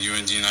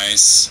UND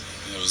Nice.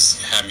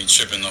 It had me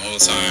tripping the whole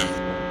time.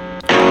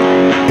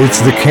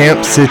 It's the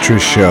Camp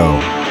Citrus Show.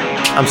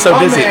 I'm so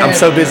busy. Man. I'm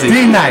so busy.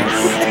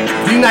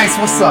 D-Nice,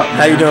 what's up?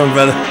 How you doing,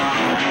 brother? I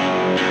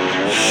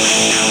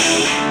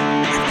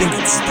think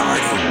it's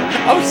starting.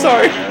 I'm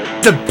sorry.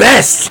 The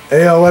best.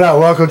 Hey, yo, what up?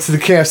 Welcome to the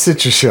Camp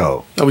Citrus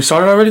Show. Are we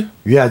started already?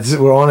 Yeah,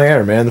 we're on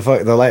air, man.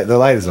 The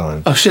light is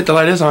on. Oh shit, the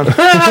light is on.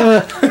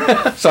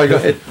 Sorry, go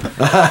ahead.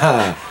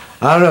 I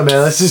don't know,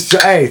 man. Let's just.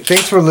 Hey,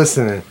 thanks for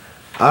listening.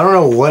 I don't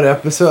know what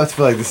episode. I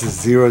feel like this is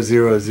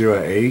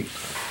 0008.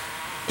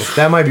 If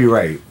that might be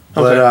right.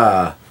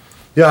 But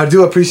yeah, I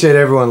do appreciate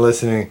everyone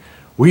listening.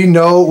 We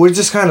know we're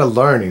just kind of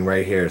learning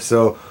right here.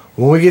 So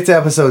when we get to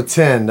episode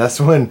 10, that's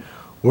when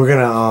we're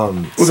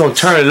gonna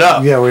turn it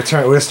up. Yeah, we're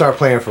gonna start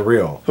playing for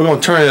real. We're gonna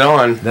turn it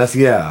on. I'm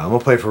gonna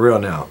play for real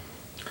now.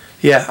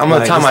 Yeah, I'm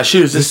gonna tie my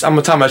shoes. I'm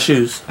gonna tie my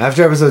shoes.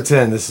 After episode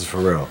 10, this is for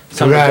real.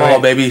 Time to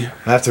ball, baby.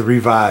 I have to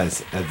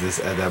revise at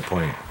that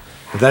point.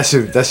 But that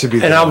should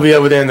be. And I'll be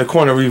over there in the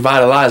corner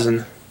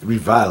revitalizing.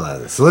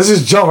 So let's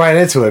just jump right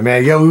into it,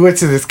 man. Yo, we went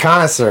to this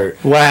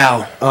concert.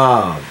 Wow.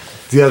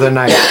 The other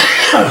night,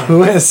 we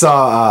went and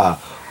saw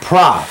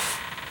Prof.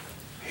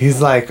 He's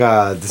like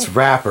this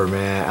rapper,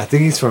 man. I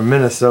think he's from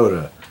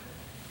Minnesota.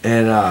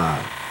 And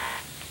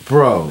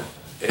bro,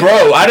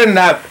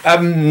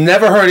 I've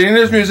never heard any of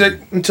his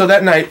music until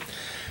that night,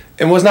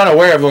 and was not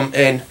aware of him,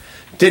 and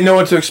didn't know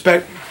what to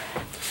expect.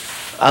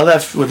 I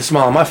left with a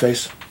smile on my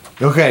face.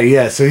 Okay,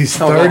 yeah. So he's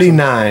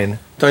 39.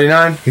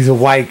 39. He's a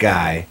white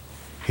guy.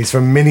 He's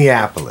from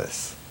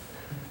Minneapolis.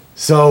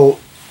 So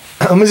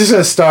I'm just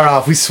gonna start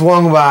off. We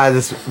swung by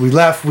this. We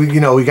left. We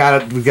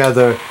got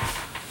the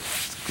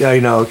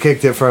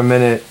kicked it for a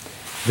minute.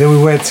 Then we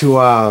went to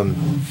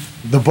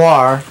the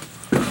bar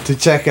to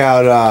check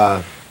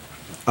out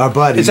our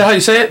buddy. Is that how you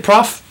say it?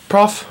 Prof?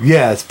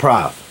 Yeah, it's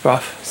Prof.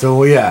 Prof.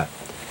 So yeah.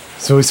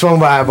 So we swung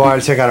by a bar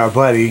to check out our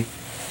buddy.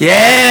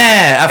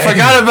 Yeah, I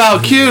forgot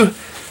about Q.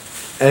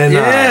 And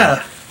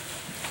yeah.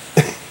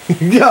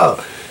 Yo,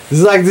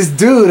 there's like this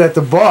dude at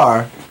the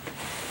bar,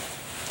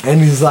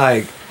 and he's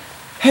like,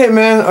 "Hey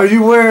man, are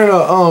you wearing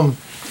a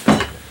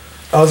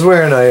I was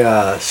wearing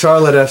a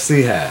Charlotte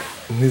FC hat."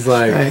 And he's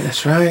like,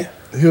 That's right.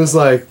 He was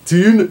like, "Do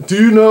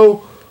you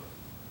know?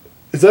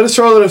 Is that a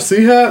Charlotte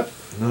FC hat?"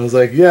 And I was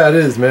like, "Yeah, it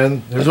is,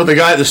 man." That's what the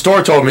guy at the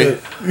store told me.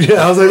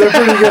 Yeah, I was like, "They're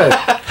pretty good."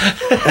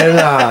 And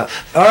I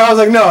was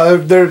like, "No,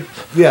 they're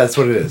yeah, that's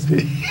what it is."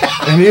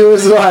 And he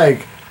was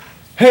like,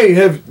 "Hey,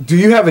 do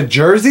you have a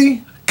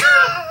jersey?"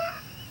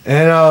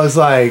 And I was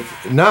like,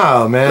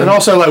 "No, man." And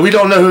also, like, we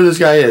don't know who this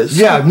guy is.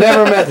 Yeah, I've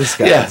never met this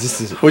guy. Yeah,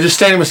 we're just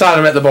standing beside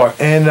him at the bar.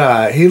 And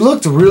he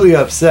looked really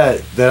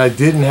upset that I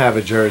didn't have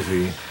a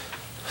jersey,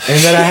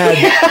 and that I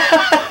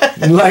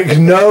had like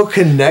no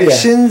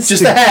connections.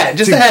 Yeah.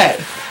 Just a hat.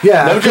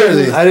 Yeah, no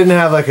jersey. I didn't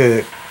have like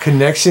a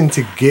connection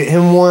to get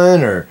him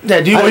one, or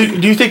yeah. Do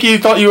you think he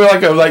thought you were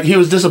like he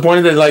was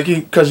disappointed that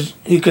because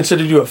he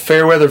considered you a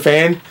fair weather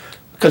fan?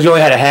 Because you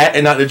only had a hat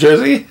and not the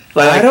jersey?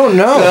 I don't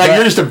know. Like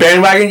you're just a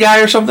bandwagon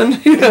guy or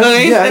something? You know what I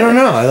mean? Yeah, I don't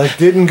know. I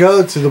didn't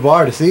go to the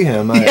bar to see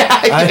him.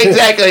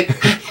 Exactly.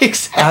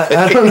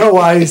 I don't know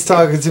why he's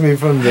talking to me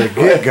from the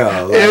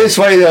get-go. It was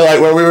funny though, like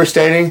where we were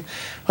standing,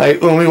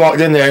 like when we walked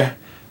in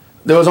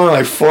there was only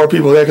like 4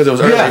 people there because it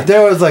was early. Yeah,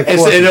 there was like 4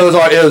 and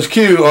it was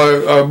Q,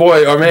 our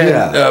boy, our man,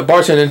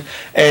 bartending,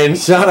 and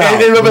shout out.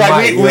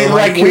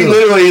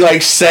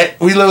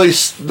 We literally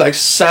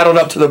saddled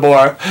up to the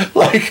bar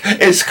like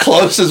as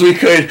close as we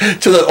could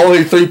to the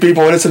only 3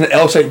 people, and it's an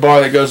L-shaped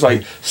bar that goes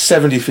like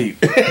 70 feet.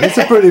 It's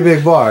a pretty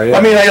big bar. Yeah.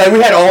 I mean, like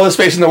we had all the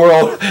space in the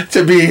world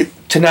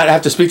to not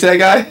have to speak to that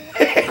guy,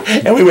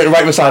 and we went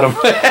right beside him.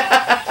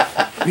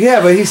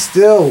 Yeah, but he's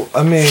still.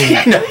 I mean,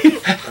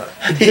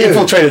 he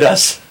infiltrated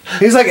us.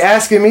 He's like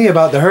asking me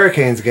about the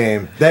Hurricanes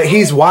game that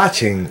he's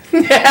watching.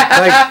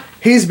 Like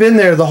he's been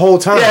there the whole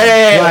time.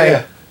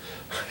 Yeah.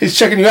 He's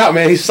checking you out,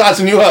 man. He's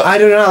sizing you up. I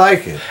do not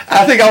like it.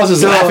 I think I was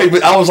just laughing,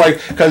 but I was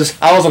like, because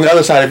I was on the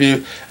other side of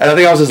you, and I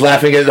think I was just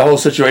laughing at the whole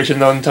situation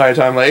the entire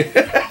time. Like,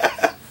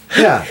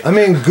 yeah, I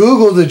mean,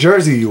 Google the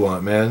jersey you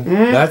want, man.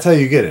 Mm-hmm. That's how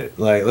you get it.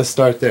 Like, let's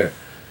start there.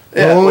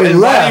 Yeah, when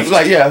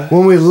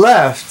we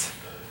left,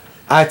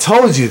 I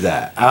told you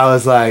that. I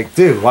was like,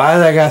 dude, why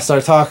did that guy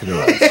start talking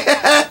to us?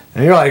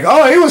 And you're like,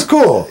 oh, he was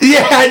cool.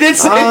 Yeah, I did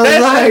say that. I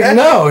was like,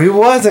 no, he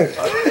wasn't.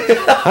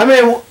 I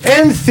mean,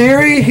 in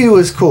theory, he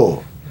was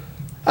cool.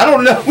 I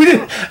don't know. We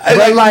didn't.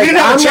 But like, I'm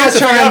not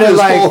trying to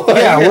like. Cool.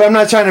 Yeah, well, I'm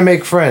not trying to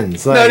make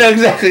friends. Like, no,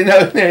 exactly.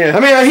 No, yeah. I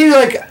mean,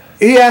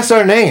 he asked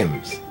our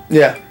names.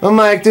 Yeah. I'm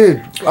like,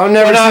 dude, I'll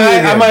never see you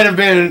again. I might have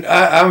been.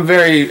 I'm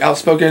very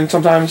outspoken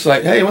sometimes.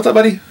 Like, hey, what's up,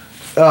 buddy?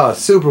 Oh,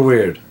 super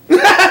weird.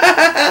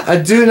 I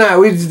do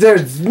not.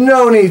 There's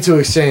no need to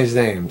exchange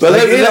names. But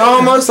like, it's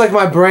almost like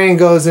my brain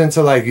goes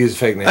into like use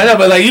fake names. I know,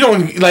 but like you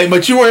don't like.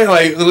 But you weren't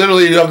like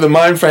literally of the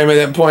mind frame at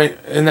that point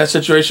in that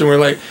situation where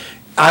like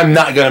I'm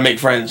not gonna make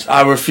friends.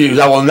 I refuse.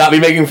 I will not be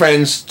making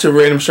friends to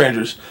random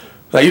strangers.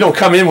 Like you don't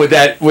come in with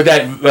that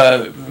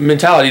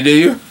mentality, do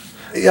you?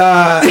 It's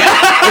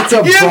it's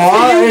a Yeah,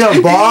 bar in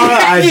a bar.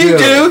 I you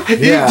do. do.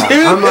 Yeah, You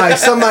do. I'm like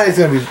somebody's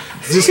gonna be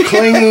just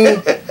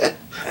clinging.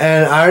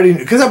 And I already,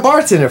 because I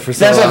bartended for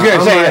so That's what long. I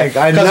was gonna say, Like,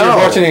 yeah. I 'Cause know. you're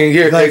bartending,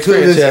 your like,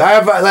 experience,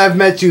 yeah. I've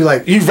met you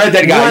like You've read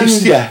that guy.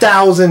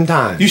 1,000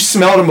 times. You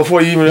smelled him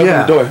before you even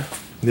opened the door.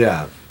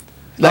 Yeah.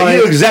 Like,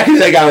 you knew exactly who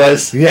that guy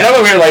was. Yeah. And I'm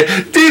over here like,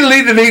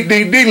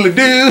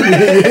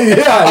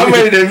 diddly-dee-dee-dee-dee-doo. Yeah. I'm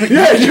ready to,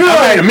 Yeah, you're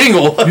I'm ready to like,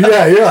 mingle.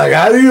 yeah, you're like,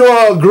 how do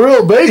you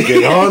grill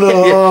bacon on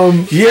a,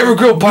 You ever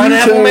grill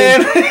pineapple, you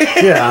man?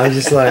 Yeah, I'm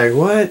just like,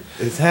 what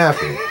is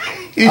happening?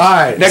 All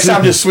right. Next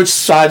time, just switch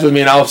sides with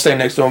me and I'll stay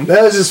next to him.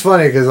 That was just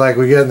funny because like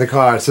we get in the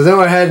car, so then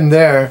we're heading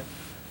there,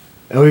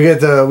 and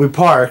we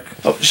park.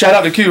 Oh, shout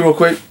out to Q real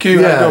quick. Q, how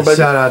you Yeah, doing, buddy?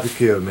 shout out to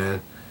Q, man.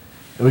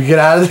 And we get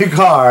out of the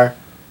car,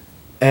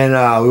 and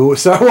we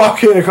start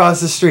walking across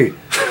the street.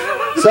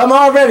 So I'm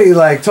already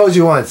like told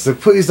you once, so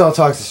please don't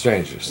talk to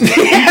strangers.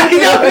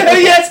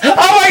 Yes. Oh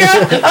my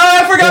God. Oh,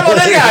 I forgot about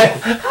that guy.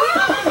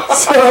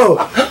 So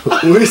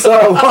we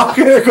start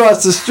walking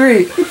across the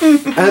street,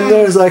 and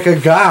there's like a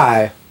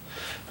guy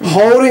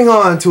holding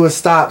on to a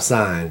stop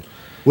sign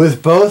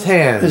with both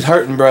hands. It's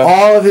hurting, bro.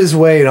 All of his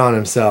weight on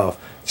himself,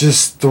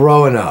 just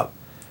throwing up.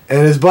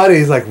 And his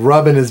buddy's like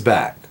rubbing his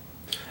back.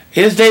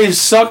 His days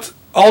sucked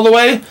all the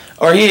way,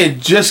 or he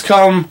had just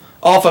come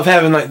off of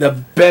having like the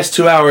best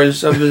 2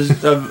 hours of his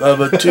of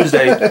a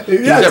Tuesday he's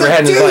Yeah, it's ever a had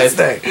in his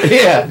Tuesday. life.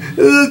 Yeah.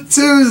 It's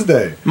a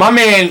Tuesday. My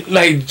man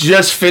like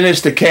just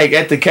finished the keg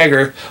at the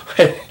kegger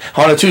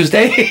on a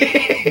Tuesday.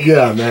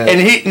 Yeah, man.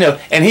 and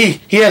he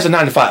has a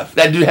 9 to 5.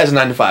 That dude has a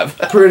 9 to 5.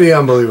 Pretty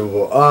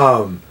unbelievable.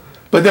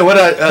 But then what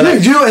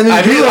Dude, you and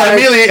then you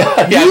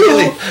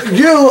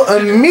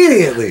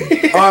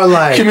immediately are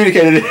like,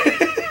 communicated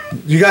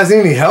it. you guys need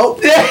any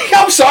help? Yeah,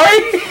 I'm sorry.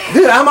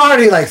 Dude, I'm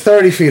already like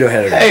 30 feet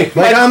ahead of you. Hey,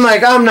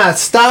 I'm not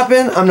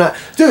stopping. I'm not.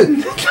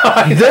 Dude,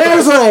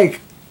 there's like,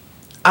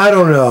 I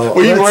don't know.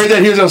 Were you worried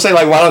that he was gonna say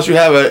like, why don't you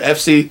have a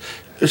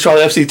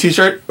Charlotte FC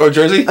T-shirt or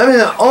jersey? I mean,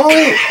 that's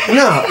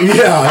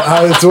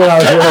what I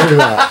was worried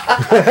about.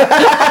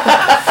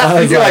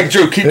 You're like,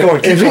 Drew, keep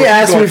going. Keep if going, he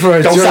asked keep going. me for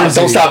a don't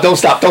jersey, stop, don't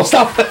stop, don't stop, don't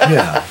stop.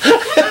 Yeah.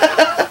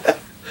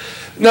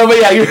 No, but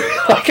yeah, you're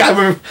like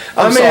I'm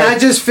sorry. I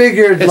just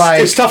figured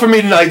it's tough for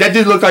me to like. That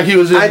dude looked like he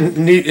was in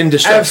at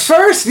distress.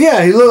 first,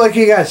 yeah, he looked like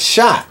he got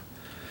shot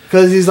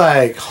because he's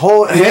like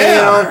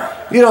hanging on.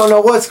 You don't know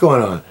what's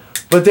going on,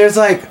 but there's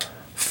like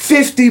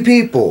 50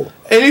 people.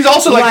 And he's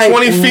also like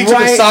 20 feet to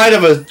the side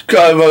of a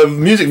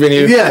music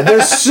venue. Yeah,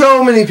 there's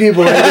so many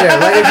people right there.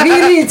 Like if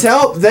he needs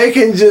help, they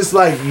can just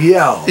like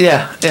yell.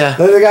 Yeah. Like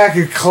the guy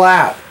could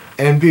clap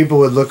and people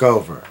would look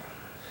over.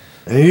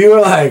 And you were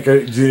like, do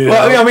you know?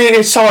 Well, I mean,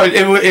 it's hard.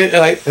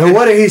 Like. And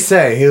what did he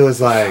say? He was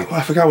like,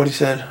 I forgot what he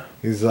said.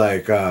 He's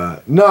like,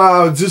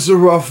 no, it's just a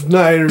rough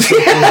night or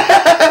something.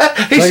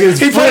 He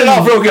put it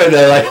off real good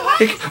though. Like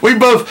we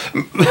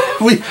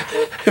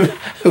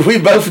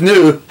both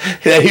knew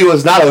that he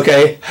was not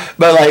okay,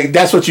 but like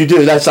that's what you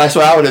do. That's what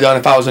I would have done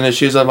if I was in his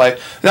shoes. I'm like,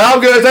 no, I'm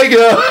good, thank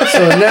you.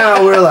 So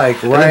now we're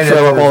like right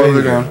throw at up all over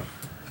the the ground.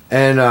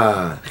 and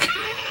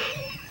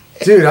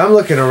dude, I'm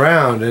looking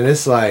around and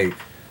it's like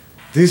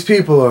these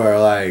people are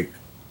like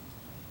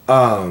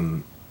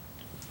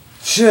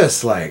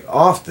just like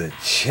off the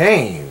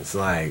chains.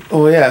 Like,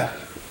 Oh yeah,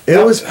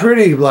 it was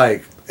pretty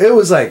like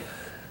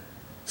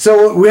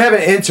so we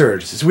haven't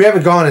entered, so we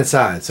haven't gone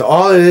inside. So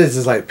all it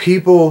is like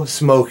people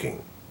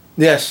smoking,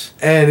 yes.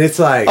 and it's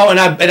like Oh, and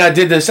I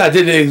did this. I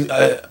did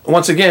it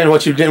once again.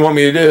 What you didn't want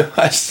me to do.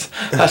 I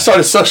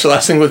started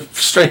socializing with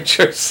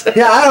strangers.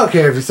 yeah, I don't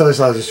care if you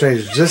socialize with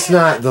strangers, just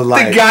not the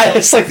like The guy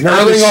that's like not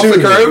hurling off the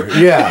shooter. curb.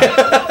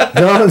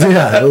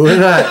 Yeah, we're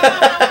not.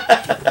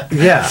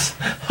 Yeah.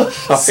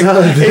 So,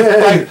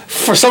 Like,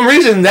 for some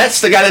reason,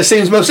 that's the guy that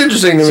seems most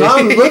interesting to me. So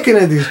I'm looking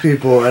at these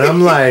people and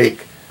I'm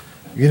like,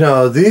 you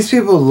know, these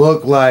people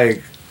look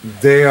like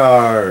they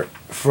are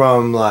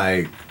from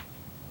like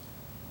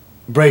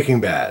Breaking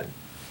Bad.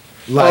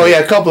 Like, Oh yeah,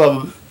 a couple of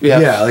them. Yeah.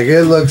 Yeah, like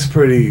it looks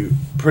pretty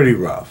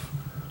rough.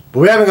 But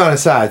we haven't gone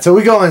inside. So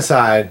we go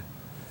inside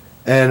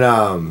and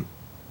I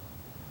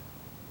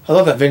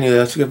love that venue.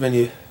 That's a good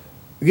venue.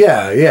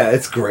 yeah,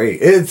 it's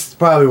great. It's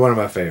probably one of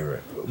my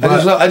favorite.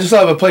 I just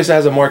love a place that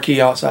has a marquee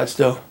outside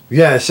still.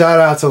 Yeah, shout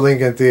out to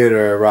Lincoln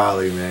Theater at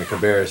Raleigh, man.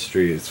 Cabarrus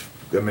Street. It's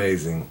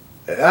amazing.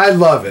 I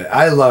love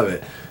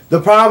it.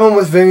 The problem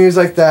with venues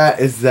like that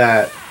is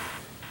that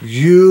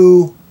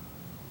you're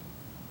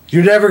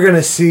never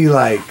gonna see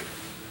like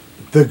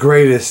the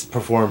greatest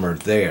performer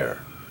there.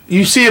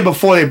 You see it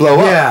before they blow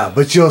up. Yeah,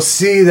 but you'll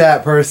see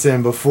that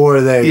person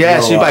before they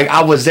Yes, blow you're up. like,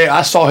 I was there.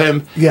 I saw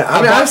him. Yeah,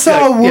 I mean, I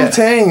saw like,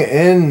 Wu-Tang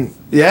in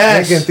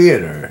Yes. Lincoln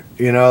Theater.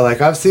 You know,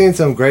 like I've seen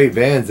some great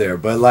bands there,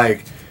 but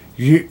like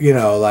you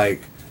know,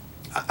 like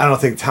I don't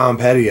think Tom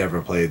Petty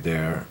ever played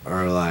there,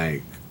 or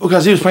like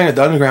Because he was playing at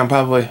the Underground,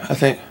 probably. I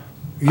think.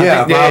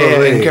 yeah, probably.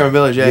 probably In Cameron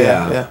Village.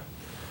 Yeah.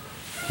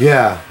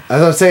 Yeah,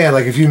 as I'm saying,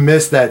 like if you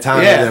missed that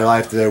time Yeah. of their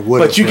life, there would.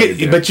 But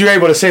you're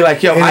able to say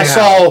like, yo, I Anyhow.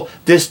 saw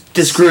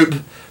this group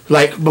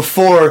like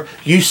before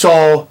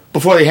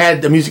they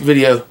had the music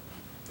video.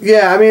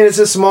 Yeah, I mean it's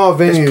a small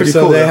venue, pretty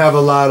so cool, they though. have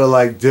a lot of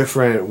like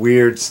different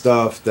weird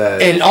stuff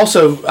that. And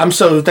also, I'm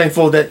so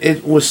thankful that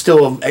it was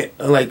still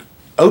like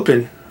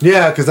open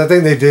Yeah, because I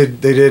think they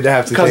did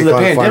have to because take of the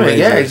on pandemic. fundraisers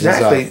Yeah, and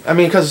exactly. stuff. I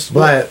mean, because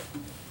But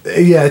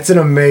yeah, it's an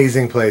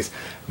amazing place.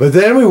 But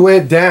then we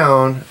went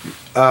down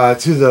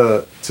to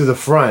the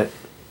front.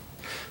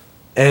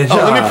 And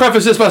let me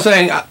preface this by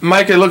saying,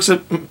 Micah looks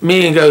at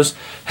me and goes,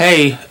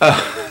 "Hey,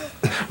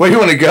 where do you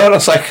want to go?" And I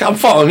was like, "I'm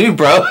following you,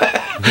 bro."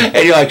 And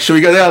you're like, "Should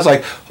we go there?" I was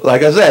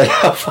like I said,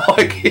 I'm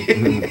following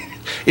you.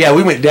 Yeah,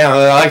 we went down,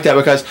 and I like that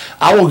because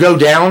I will go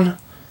down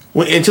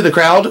into the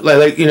crowd,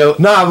 like you know.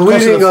 Nah, but we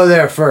close to didn't the- go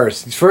there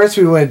first. First,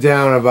 we went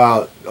down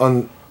about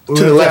on we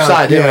To the went left down-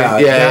 side, didn't we? Yeah,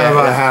 Yeah, down yeah,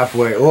 about yeah.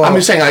 halfway. Well, I'm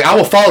just saying, like I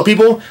will follow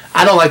people.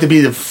 I don't like to be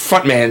the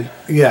front man.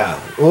 yeah,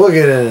 we'll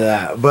get into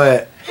that.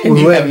 But And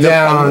we you have went no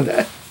problem down with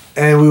that.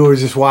 and we were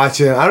just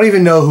watching. I don't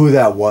even know who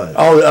that was.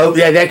 Oh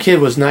yeah, that kid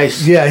was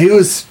nice. Yeah, he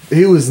was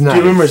nice. Do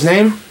you remember his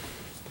name?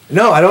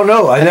 No, I don't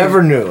know. I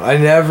never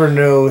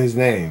knew his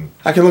name.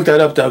 I can look that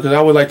up though, because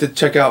I would like to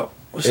check out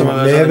It some of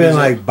those. may have other been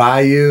music. like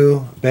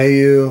Bayou.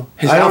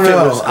 His I don't outfit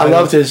know. was. I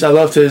loved his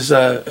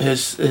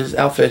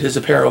outfit, his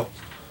apparel,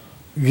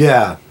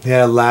 Yeah, he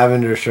had a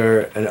lavender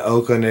shirt, an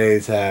Oakland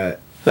A's hat,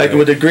 like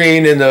with the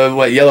green and the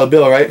yellow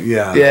bill, right?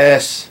 Yeah.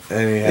 Yes.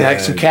 and he And had like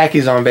some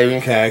khakis on,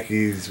 baby.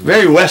 khakis.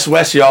 Very West,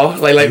 y'all.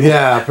 Like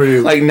Yeah, pretty.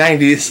 like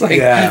 90s, like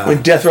Yeah.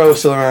 when Death Row was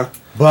still around.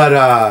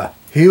 But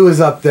he was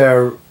up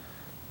there.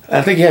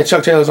 I think he had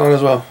Chuck Taylors on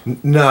as well.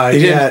 No, He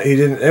didn't? he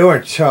didn't. They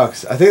weren't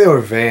Chucks. I think they were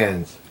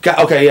Vans.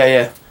 Okay,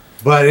 yeah.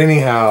 But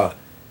anyhow,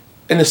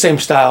 In the same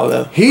style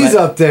though. he's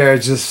Like- up there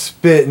just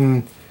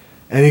spitting,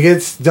 and he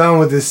gets done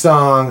with his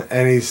song,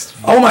 and he's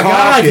Oh my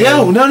God! talking,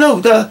 Yo,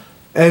 no.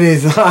 and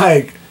he's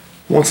like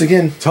Once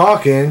again,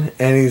 talking,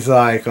 and he's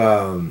like,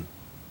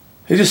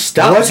 he just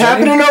stopped. "What's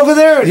happening over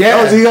there?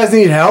 Yeah. Oh, do you guys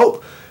need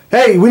help?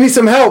 Hey, we need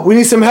some help. We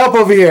need some help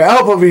over here.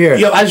 Help over here."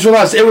 Yo, I just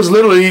realized we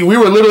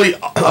were literally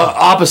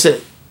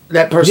opposite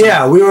that person.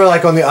 Yeah, we were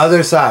like on the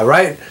other side,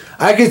 right?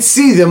 I could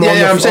see them on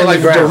the I'm saying on the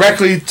like ground.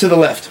 directly to the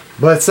left.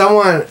 But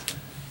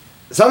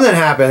something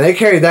happened. They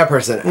carried that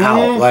person Mm-hmm.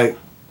 out. Like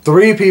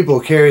 3 people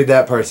carried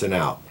that person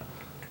out.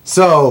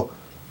 So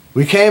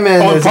we came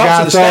in. Oh, There's a props guy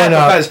to the staff throwing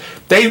up.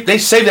 because they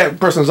saved that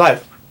person's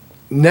life.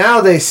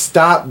 Now they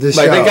stopped the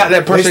show. Like, they got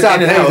that person They stopped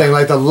in and out. everything.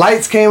 Like the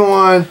lights came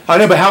on. I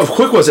know, but how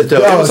quick was it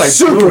though? Oh, It was like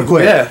super boom.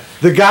 quick. Yeah,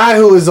 The guy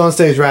who was on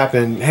stage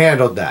rapping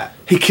handled that.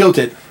 he killed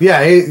it.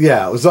 Yeah,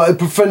 it was a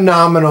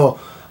phenomenal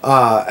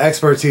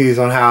expertise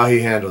on how he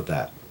handled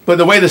that. But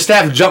the way the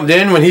staff jumped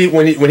in when he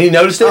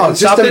noticed it, Oh, and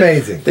just stopped it,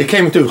 amazing. they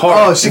came through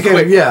hard. Oh, she and came.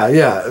 quick.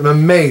 Yeah,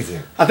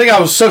 amazing. I think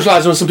I was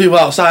socializing with some people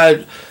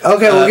outside.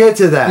 Okay, we'll get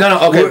to that. no,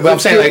 okay, but I'm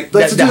saying, like,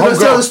 let's that let's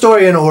tell homegirl- the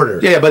story in order.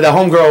 Yeah, but the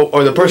homegirl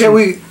or the person.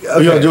 Okay,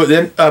 You gonna do it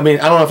then? I mean,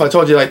 I don't know if I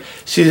told you. Like,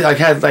 she like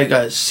had like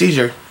a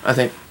seizure. I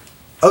think.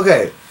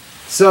 Okay,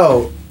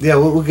 so yeah,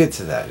 we'll get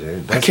to that,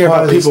 dude. That's care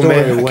part about of the people,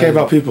 man. story I care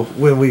about people.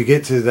 When we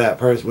get to that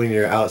person, when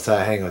you're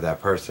outside hanging with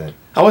that person.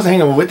 I wasn't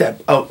hanging with that.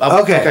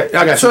 Okay, I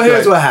got you. so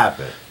here's what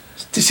happened.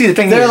 To see the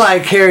thing. They're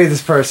like, carry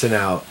this person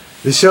out.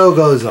 The show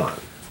goes on.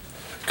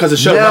 because the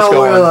show Now must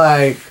go we're on.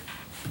 like,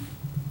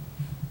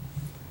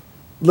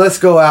 let's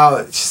go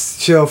out,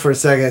 chill for a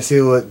second,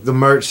 see what the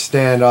merch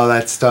stand, all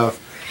that stuff.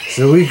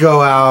 So we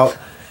go out.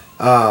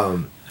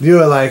 You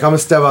were like, I'm gonna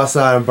step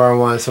outside and burn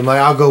one. So I'm like,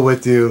 I'll go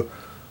with you.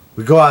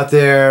 We go out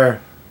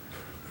there.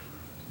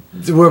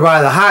 We're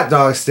by the hot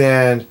dog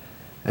stand,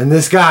 and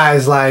this guy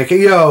is like,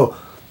 yo,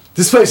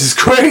 this place is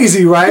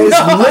crazy, right? It's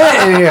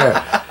lit in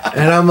here.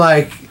 And I'm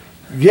like,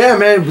 yeah,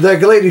 man,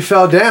 that lady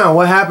fell down.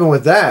 What happened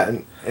with that?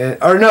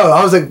 Or no,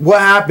 I was like, what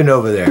happened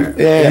over there?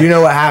 Yeah. You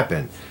know what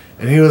happened?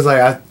 And he was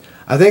like,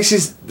 I think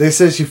they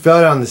said she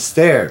fell down the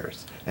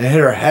stairs and hit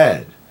her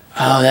head.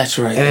 Oh, that's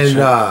right. And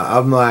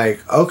I'm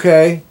like,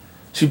 okay.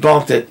 she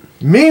bumped it.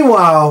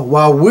 Meanwhile,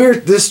 while we're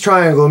this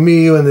triangle,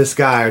 me, you, and this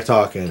guy are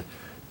talking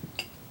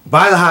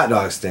by the hot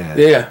dog stand.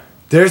 Yeah.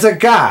 There's a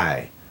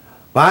guy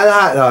by the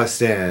hot dog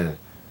stand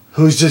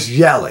who's just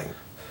yelling.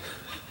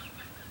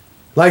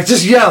 Like,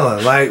 just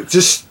yelling. Like,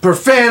 just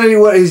profanity.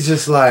 What he's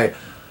just like,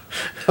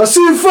 I'll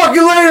see you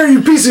fucking later,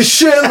 you piece of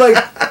shit.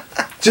 Like,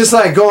 just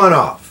like going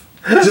off.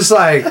 Just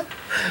like,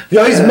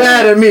 yo, he's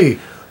mad at me.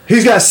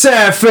 He's got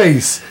sad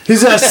face.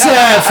 He's got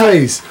sad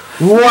face.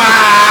 Wow.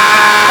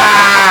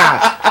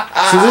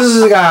 So this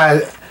is a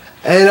guy,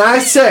 and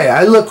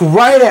I look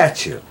right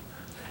at you,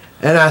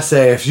 and I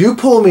say, if you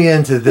pull me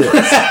into this,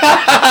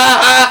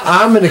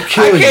 I'm gonna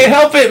kill I you. can't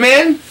help it,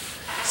 man.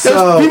 So-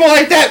 There's people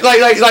like that,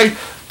 like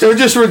they're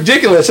just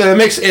ridiculous, and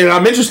I'm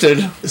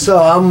interested. So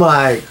I'm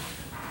like,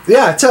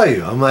 yeah, I tell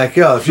you, I'm like,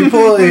 yo, if you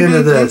pull me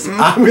into this,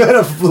 I'm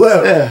gonna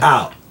flip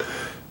out.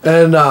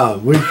 And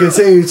we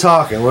continue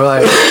talking. We're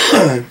like,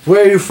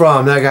 where are you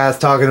from? That guy's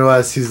talking to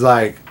us. He's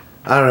like,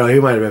 I don't know, he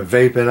might have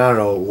been vaping. I don't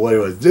know what he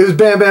was. It was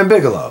Bam Bam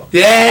Bigelow.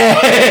 Yeah,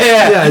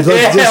 Yeah, he's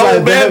like, just like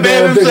old Bam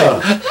Bam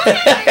himself.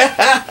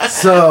 Bigelow.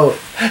 So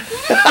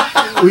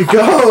we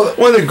go.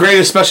 One of the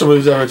greatest special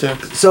moves ever, too.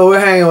 So we're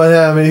hanging with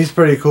him, and he's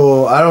pretty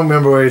cool. I don't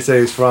remember where he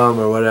said he's from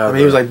or whatever. I mean,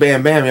 he was like,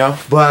 bam, bam, yo.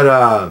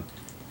 But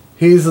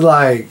he's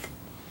like,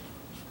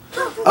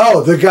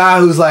 oh, the guy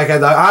who's like at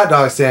the hot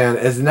dog stand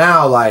is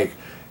now like,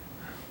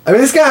 I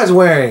mean, this guy's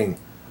wearing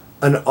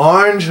an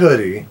orange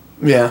hoodie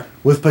Yeah.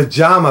 with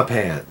pajama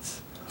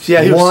pants.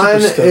 Yeah, he was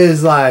One super stoked.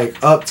 is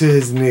like up to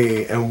his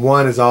knee, and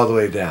one is all the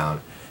way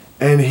down.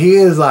 And he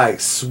is like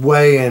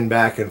swaying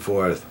back and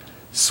forth,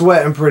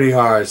 sweating pretty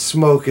hard,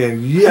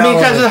 smoking, yelling. I mean,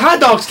 because it's a hot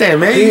dog stand,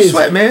 man. You He's-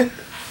 sweat, man.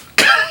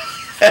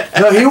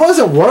 No, he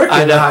wasn't working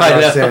I know, the hot I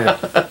dog know.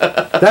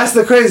 stand. That's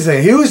the crazy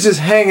thing. He was just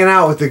hanging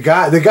out with the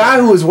guy. The guy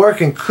who was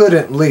working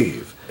couldn't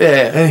leave.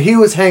 Yeah. And he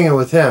was hanging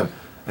with him.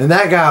 And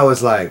that guy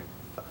was like,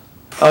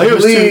 Oh, he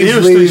was please too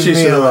leave sheets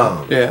me to the alone.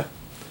 wind. Yeah.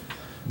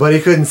 but he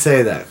couldn't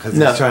say that because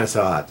No. he's trying to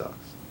sell hot dogs.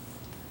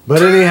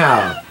 But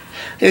anyhow,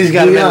 He's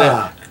got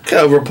Yeah.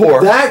 a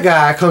rapport. that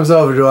guy comes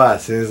over to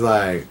us and he's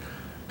like,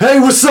 hey,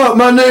 what's up?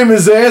 My name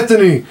is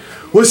Anthony.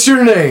 What's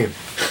your name?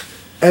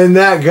 And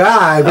that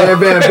guy, Bam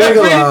Bam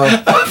Bigelow,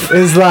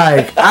 is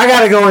like, I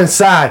gotta go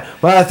inside,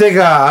 but I think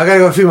I gotta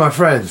go feed my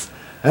friends.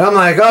 And I'm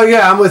like, oh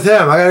yeah, I'm with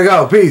him. I gotta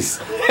go. Peace.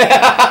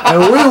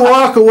 And we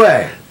walk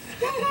away.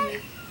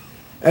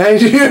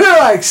 And you're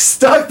like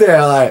stuck there,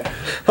 like,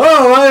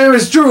 oh, my name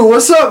is Drew.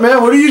 What's up,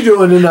 man? What are you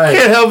doing tonight?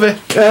 Can't help it.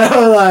 And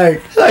I'm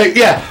like,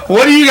 Yeah,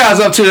 what are you guys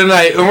up to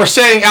tonight? And we're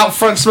standing out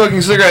front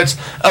smoking cigarettes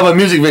of a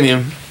music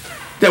venue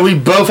that we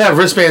both have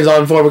wristbands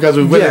on for because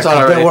we've witnessed on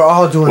that already. we're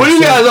all doing What are you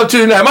the guys same- up to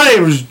tonight? My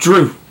name is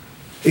Drew.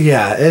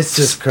 Yeah, it's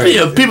just crazy.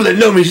 You know, people that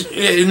know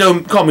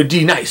me call me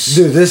D Nice.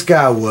 Dude, this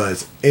guy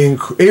was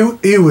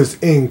he was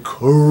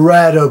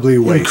incredibly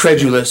wasted.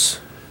 Incredulous.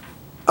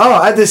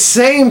 Oh, at the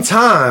same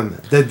time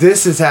that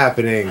this is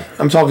happening,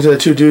 I'm talking to the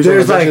two dudes.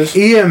 there's on the like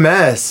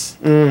benches.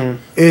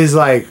 EMS is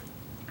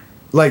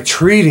like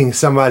treating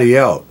somebody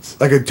else,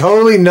 like a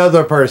totally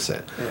another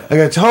person, like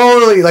a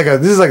totally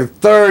this is like a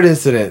third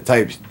incident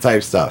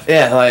type stuff.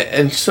 Yeah, like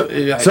and so.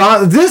 So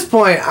at this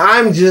point,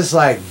 I'm just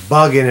like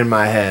bugging in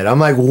my head. I'm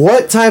like,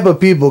 what type of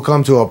people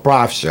come to a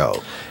prof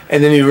show?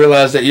 and then you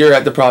realize that you're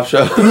at the prop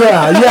show.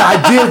 Yeah,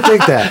 I did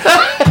think that.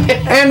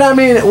 And I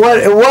mean, what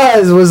it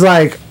was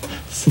like,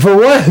 for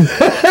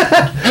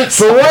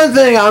one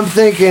thing, I'm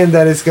thinking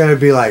that it's gonna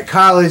be like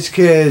college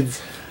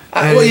kids,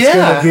 and well, it's yeah.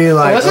 gonna be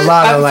like Was a it?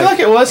 lot I of feel like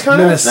it was kinda,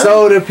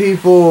 Minnesota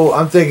people.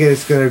 I'm thinking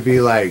it's gonna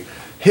be like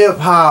hip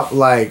hop,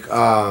 like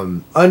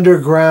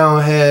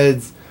underground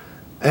heads,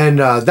 and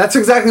that's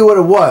exactly what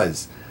it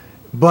was.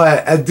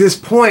 But at this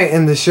point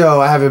in the show,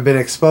 I haven't been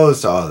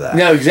exposed to all that.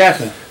 No,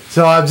 exactly.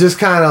 So I'm just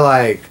kind of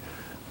like,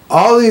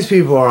 all these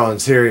people are on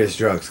serious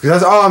drugs. Because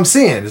that's all I'm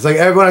seeing. It's like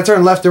when I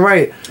turn left and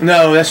right.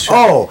 No, that's true.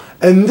 Oh,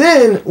 and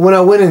then when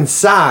I went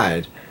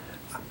inside,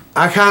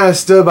 I kind of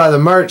stood by the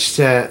merch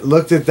tent,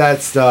 looked at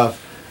that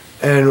stuff,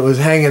 and was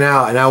hanging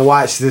out. And I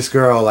watched this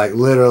girl, like,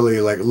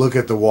 literally, like, look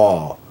at the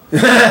wall. For,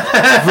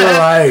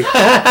 like,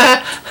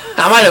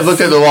 I might have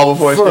looked at the wall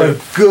before. for a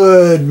Too.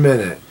 good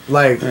minute.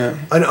 Like, an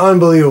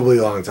unbelievably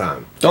long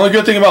time. The only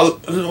good thing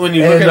about when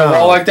you look And, at a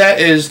wall like that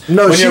is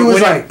no, when, she your,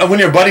 was when, like- your, when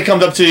your buddy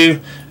comes up to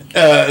you,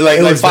 like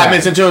was 5 bad.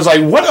 minutes into it, it's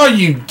like, what are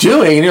you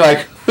doing? And you're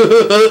like,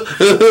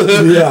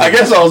 Yeah. I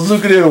guess I was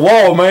looking at a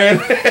wall, man.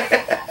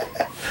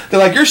 They're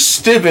like, you're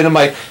stupid. I'm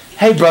like,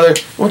 hey, brother,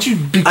 won't you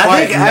be quiet? I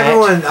think Matt?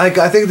 everyone, like,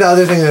 I think the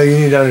other thing that you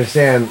need to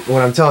understand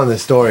when I'm telling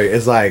this story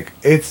is, like,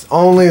 it's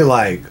only,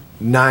 like,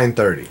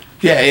 9:30.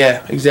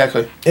 Yeah,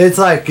 exactly. It's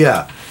like,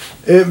 yeah.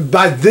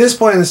 By this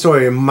point in the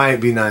story, it might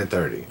be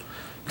 9:30.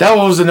 That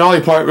was the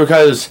gnarly part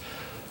because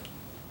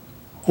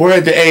we're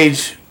at the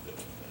age,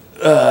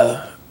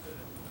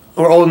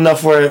 we're old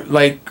enough where,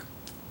 like,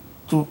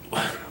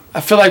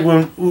 I feel like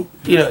when,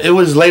 it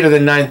was later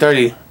than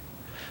 9:30.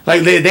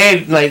 Like, they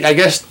had, like, I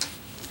guess,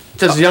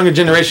 does the younger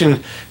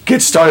generation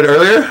get started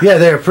earlier? Yeah,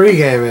 they're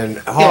pre-gaming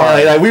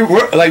hard. Yeah, we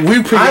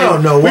pre-game. I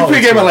don't know We what was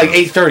pre-game at going like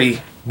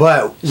 8:30.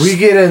 But we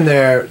get in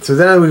there, so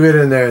then we get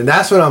in there, and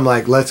that's when I'm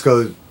like, let's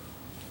go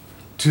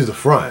to the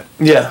front,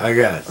 Yeah. I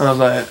guess. I was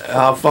like,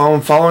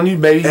 I'm following you,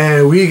 baby.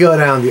 And we go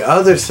down the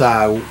other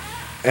side,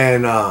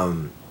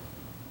 and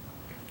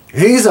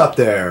he's up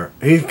there.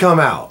 He'd come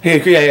out.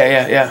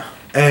 Yeah.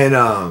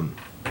 And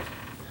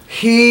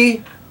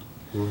he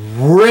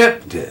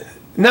ripped it.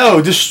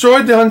 No,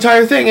 destroyed the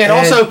entire thing, and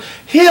And- also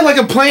he had like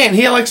a plant.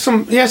 He had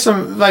some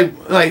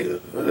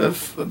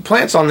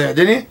plants on there,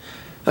 didn't he?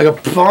 Like a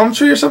palm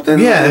tree or something.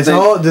 Yeah, it's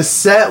all, the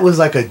set was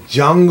like a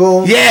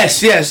jungle.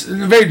 Yes,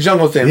 very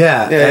jungle thing.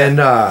 Yeah, and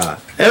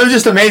it was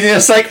just amazing.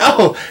 It's like,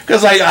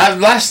 because like I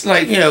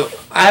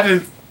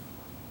haven't.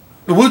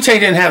 Wu-Tang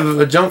didn't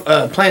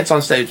have plants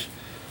on stage.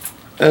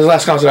 That was the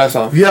last concert I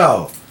saw.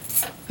 yo,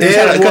 Because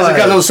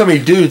there was so many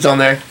dudes on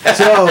there.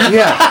 so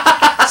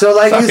yeah, so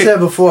like you Sorry. said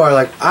before,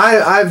 like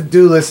I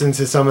do listen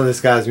to some of this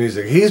guy's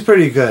music. He's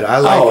pretty good. I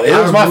like. It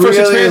was my first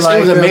experience. It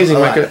was him amazing. a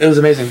lot. It was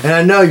amazing. And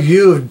I know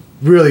you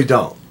really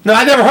don't. No,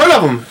 I never heard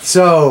of him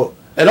So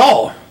at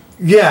all.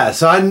 yeah,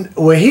 so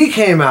when he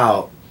came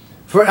out,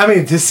 I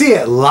mean, to see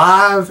it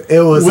live,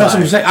 it was That's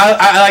what I'm saying.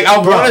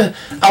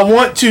 I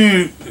want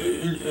to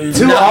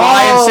not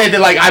lie and say that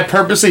like I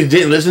purposely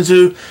didn't listen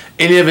to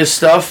any of his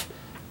stuff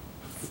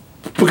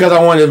because I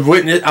wanted to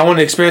witness, I wanted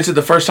to experience it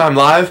the first time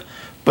live.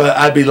 But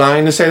I'd be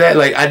lying to say that.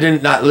 Like I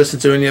did not listen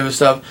to any of his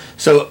stuff,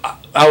 so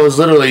I was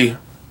literally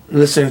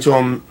listening to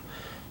him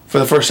for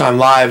the first time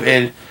live,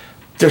 and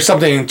there's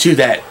something to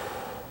that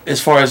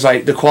as far as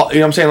like the quality.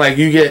 You know what I'm saying? Like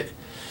you get.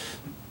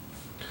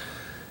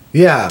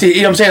 Yeah. You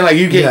know what I'm saying? Like,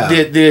 you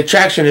get the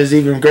attraction is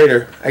even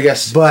greater, I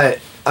guess. But,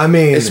 I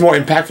mean... It's more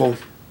impactful.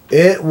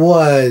 It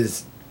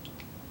was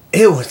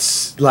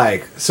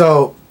like...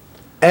 So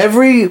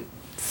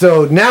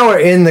now we're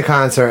in the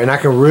concert, and I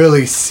can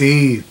really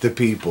see the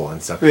people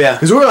and stuff. Yeah.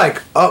 Because we're,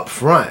 like, up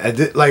front.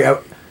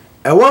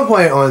 At one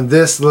point on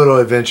this little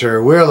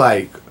adventure,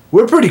 we're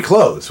pretty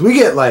close. We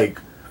get, like...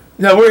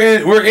 No, we're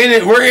in it. We're in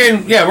it.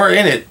 Yeah, we're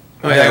in the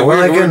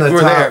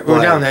top. There.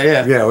 We're down there,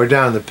 yeah. Yeah, we're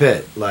down in the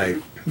pit, like...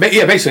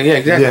 Yeah, basically, yeah,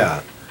 exactly.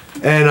 Yeah.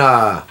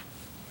 And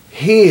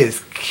he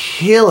is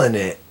killing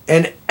it.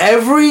 And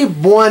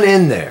everyone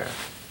in there.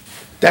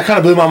 That kind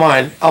of blew my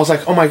mind. I was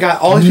like, oh my God,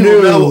 all these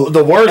people know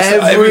the words.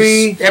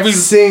 Every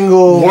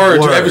single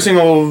word. To every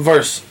single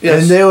verse.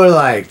 Yes. And they were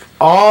like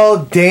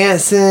all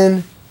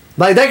dancing.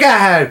 Like that guy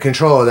had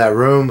control of that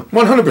room.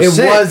 100%. It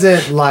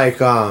wasn't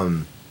like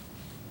on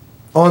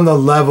the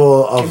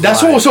level of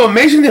That's what was so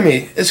amazing to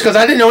me. It's because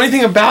I didn't know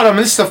anything about him.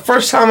 This is the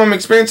first time I'm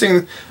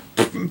experiencing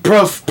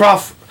Prof.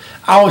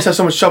 I always have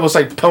so much trouble. It's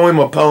like poem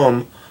or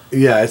poem.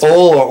 Yeah, it's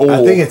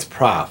I think it's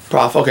Prof.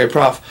 Prof. Okay,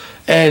 Prof.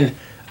 And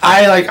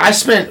I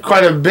spent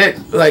quite a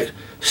bit like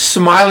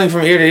smiling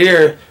from ear to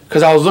ear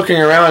because I was looking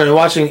around and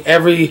watching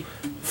every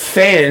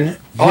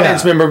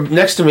audience member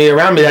next to me,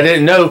 around me that I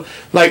didn't know.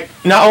 Like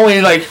not only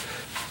like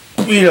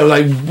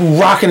like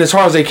rocking as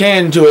hard as they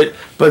can to it,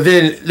 but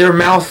then their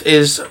mouth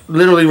is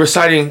literally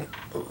reciting.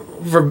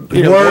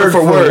 Word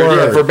for word,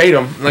 yeah,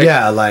 verbatim. Like,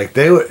 yeah, like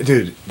they were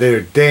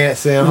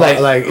dancing,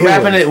 like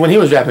rapping it when he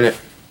was rapping it,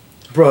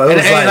 bro.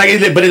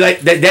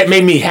 That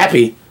made me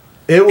happy.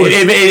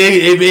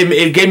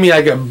 It gave me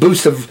like a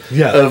boost of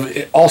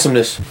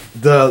awesomeness.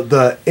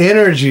 The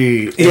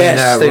energy in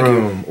that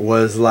room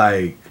was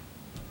like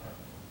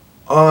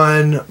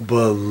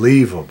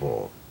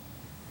unbelievable.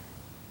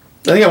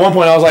 I think at one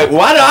point I was like,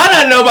 why do I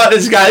not know about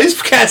this guy?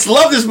 These cats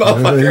love this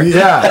motherfucker.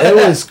 Yeah, it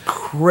was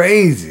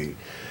crazy.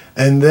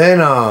 And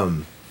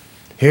then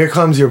here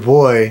comes your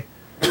boy,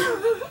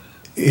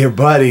 your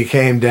buddy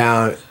came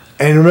down,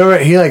 and remember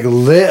he like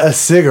lit a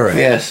cigarette.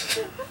 Yes.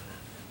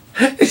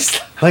 It's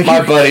like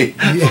my buddy.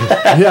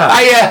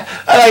 Yeah.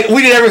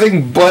 We did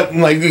everything but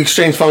like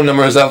exchange phone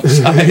numbers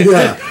outside.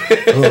 Yeah.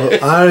 Well,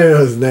 I don't even know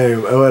his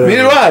name. Whatever.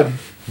 Neither do I.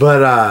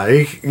 But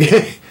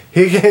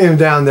he came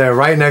down there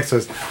right next to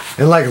us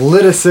and like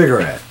lit a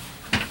cigarette.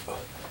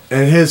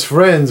 And his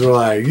friends were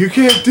like, "You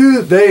can't do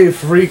it." They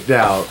freaked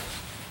out.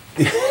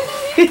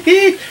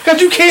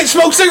 Because you can't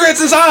smoke cigarettes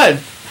inside.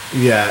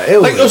 Yeah, it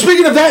was. Like,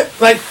 speaking of that,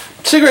 like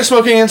cigarette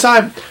smoking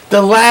inside.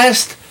 The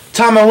last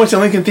time I went to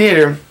Lincoln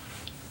Theater,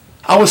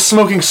 I was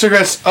smoking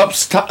cigarettes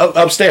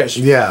upstairs.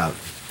 Yeah,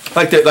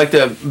 like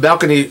the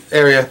balcony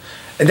area,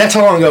 and that's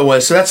how long ago it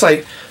was. So that's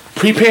like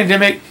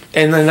pre-pandemic,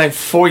 and then like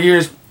 4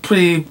 years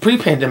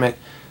pre-pandemic.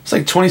 It's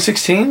like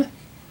 2016,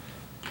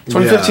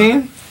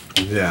 2015.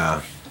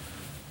 Yeah.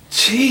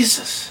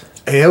 Jesus.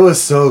 It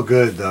was so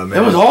good though,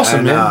 man. It was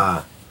awesome,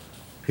 man.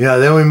 Yeah,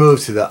 then we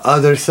moved to the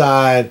other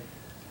side.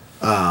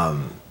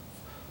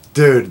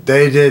 Dude,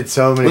 they did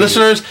so many...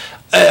 Listeners,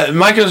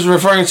 Mike is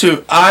referring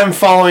to, I'm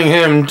following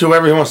him to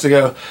wherever he wants to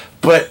go,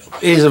 but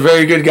he's a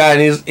very good guy,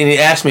 and he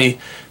asked me,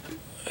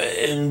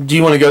 do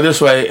you want to go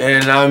this way?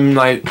 And I'm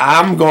like,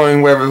 I'm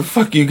going wherever the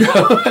fuck you go.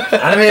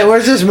 I mean,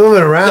 we're just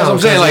moving around. That's what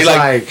I'm saying.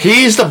 Like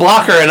he's the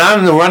blocker, and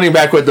I'm the running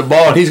back with the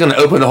ball, and he's going to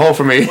open the hole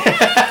for me.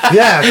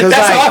 Yeah, because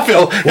that's how I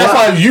feel. That's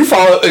why you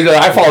follow.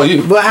 I follow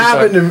you.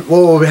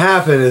 What would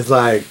happen is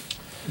like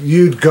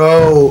you'd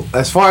go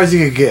as far as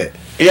you could get.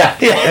 Yeah.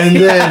 And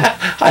then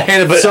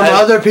some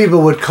other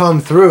people would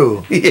come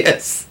through.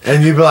 Yes.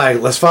 And you'd be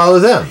like, let's follow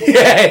them.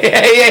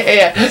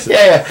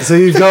 Yeah. So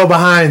you'd go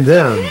behind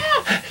them.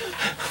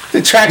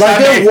 The tracks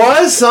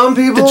was some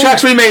people. The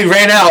tracks we made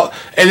ran out,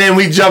 and then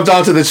we jumped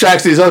onto the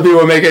tracks these other people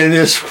were making, and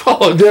just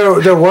followed.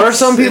 There were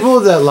some people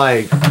that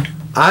like,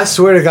 I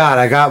swear to God,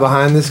 I got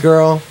behind this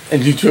girl,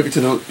 and you took it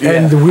to the. Yeah,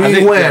 and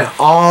we went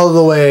all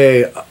the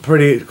way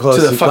pretty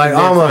close to the like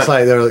almost front.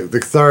 Like they're like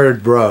the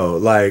third row,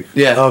 like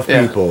of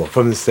people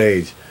from the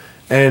stage,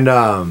 and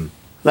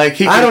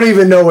like I don't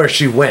even know where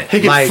she went.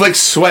 He could flick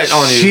sweat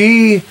on you.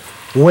 She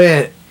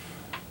went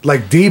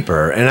like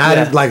deeper, and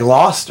I like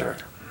lost her.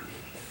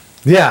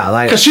 Yeah,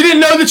 like because she didn't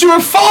know that you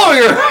were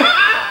following her.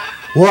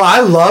 Well,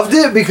 I loved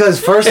it because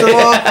first of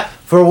all,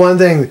 for one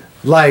thing,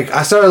 like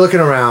I started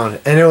looking around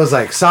and it was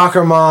like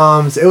soccer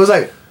moms. It was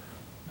like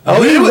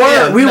we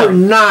were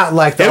not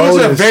like the oldest.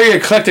 It was a very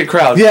eclectic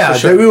crowd. Yeah,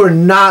 sure. We were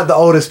not the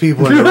oldest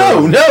people in the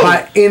room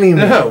by any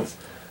means. No.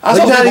 I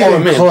was not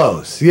even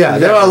close. Yeah,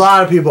 there were a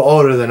lot of people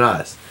older than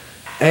us,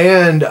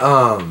 and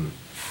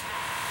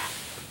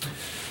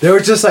there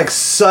was just like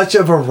such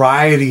a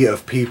variety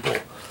of people.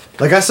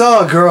 Like I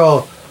saw a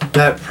girl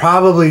that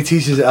probably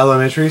teaches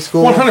elementary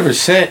school.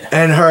 100%.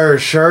 And her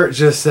shirt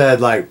just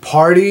said like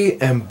party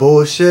and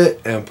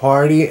bullshit and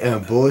party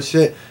and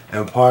bullshit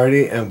and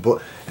party and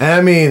and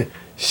I mean,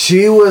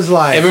 she was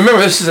like. And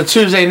remember, this is a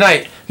Tuesday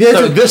night. Yeah,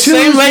 so this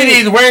same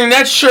lady wearing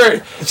that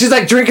shirt. She's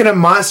like drinking a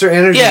Monster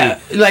Energy. Yeah,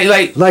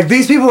 like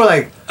these people were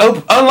like.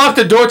 Unlocked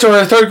the door to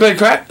her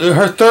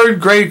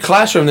third grade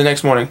classroom the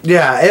next morning.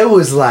 Yeah, it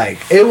was like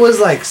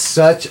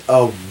such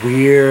a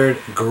weird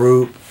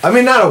group. I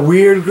mean, not a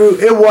weird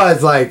group. It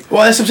was like.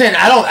 Well, that's what I'm saying.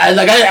 I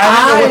didn't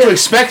know what to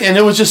expect, and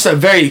it was just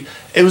very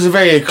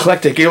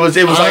eclectic. It was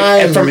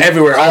like from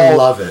everywhere. I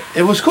love it.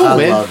 It was cool,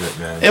 man. I love it,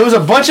 man. It was a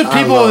bunch of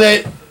people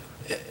that.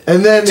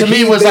 And then to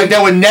me was like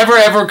that would never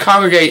ever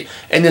congregate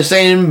in the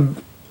same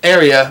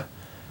area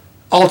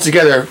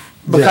altogether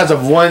because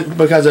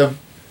of.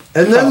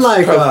 And then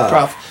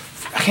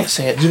Prof, I can't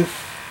say it.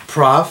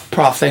 Prof,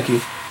 thank you.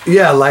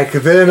 Yeah, like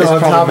then it's on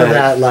top of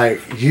that,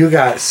 like you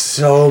got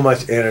so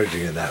much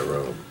energy in that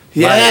room.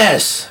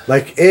 Yes.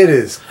 Like it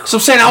is. So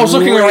I'm saying I was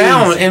looking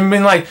around and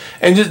being like,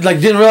 and just like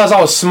didn't realize I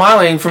was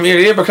smiling from ear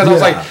to ear because I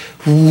was like,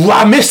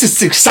 I miss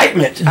this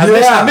excitement.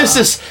 I miss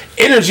this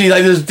energy.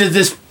 Like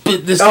this.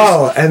 And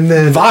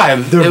then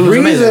vibe. The reason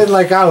amazing.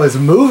 like I was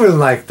moving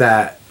like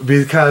that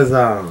because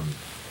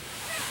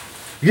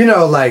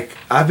like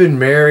I've been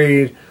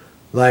married.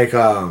 Like,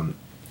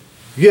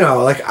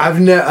 like I've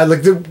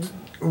never,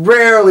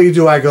 rarely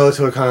do I go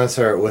to a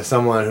concert with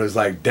someone who's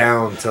like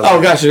down to.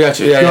 Like, gotcha.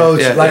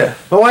 Yeah.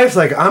 My wife's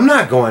like, I'm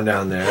not going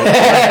down there,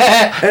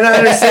 and I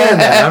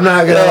understand that. I'm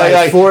not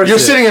gonna force. You're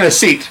sitting in a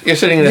seat. You're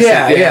sitting in a seat.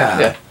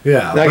 Yeah.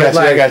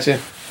 I got you.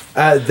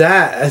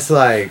 It's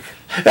like.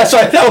 That's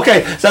right.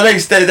 Okay, so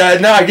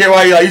now I get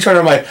why you trying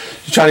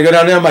to go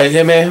down there. I'm like,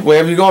 hey man,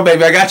 wherever you going,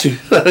 baby, I got you.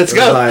 Let's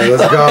go.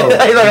 Let's go.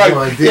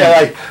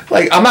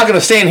 like I'm not gonna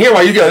stand here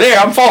while you go there.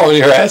 I'm following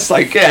your ass.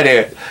 Like get out of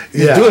here.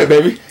 Just do it,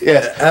 baby.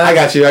 Yeah, I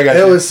got you.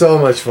 It was so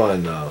much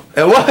fun though.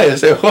 It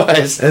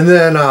was. And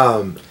then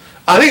I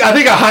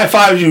think I high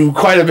fived you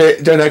quite a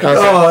bit during that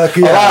concert. A lot of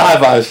high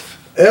fives.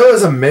 It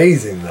was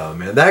amazing though,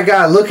 man. That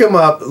guy, look him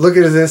up. Look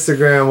at his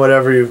Instagram.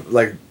 Whatever you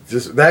like.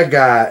 Just that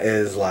guy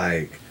is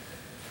like.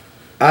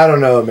 I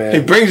don't know, man.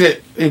 He brings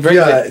it.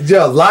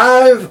 Yeah,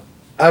 live.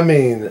 I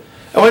mean,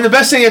 and the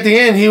best thing at the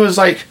end, he was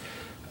like,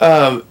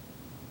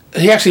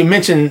 he actually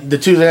mentioned the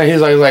Tuesday night. He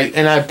was like,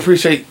 and I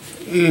appreciate.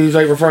 He was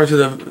like referring to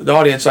the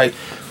audience, like,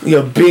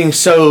 being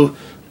so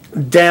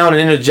down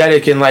and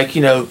energetic and like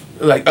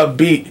like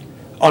upbeat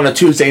on a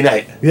Tuesday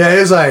night. Yeah, he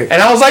was like, and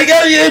I was like,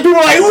 yeah, people were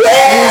like,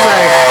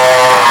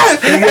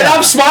 and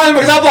I'm smiling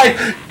because I'm like,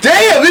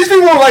 damn, these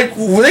people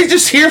were they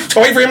just here to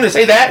wait for him to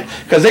say that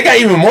because they got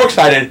even more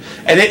excited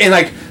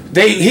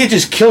he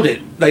just killed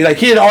it. Like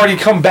he had already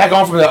come back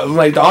on from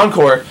the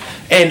encore,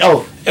 and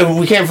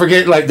we can't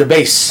forget like the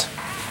bass.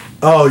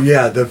 Oh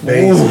yeah, the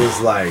bass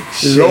was like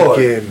shaking.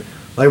 Lord.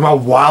 Like my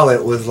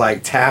wallet was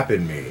like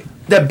tapping me.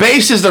 The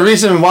bass is the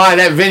reason why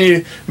that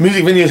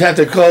music venues have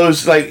to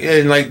close, like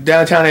in like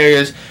downtown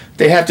areas.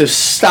 They have to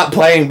stop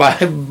playing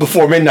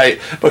before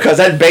midnight because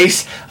that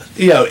bass.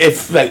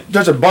 If like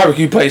there's a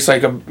barbecue place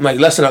like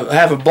less than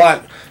half a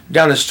block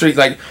down the street,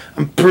 like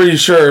I'm pretty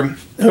sure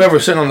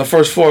whoever's sitting on the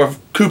first floor of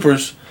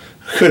Cooper's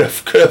could have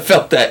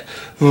felt that.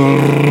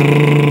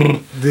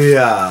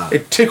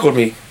 It tickled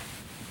me,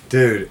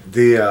 dude.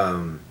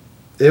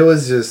 It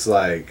was just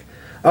like,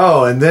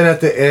 and then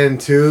at the end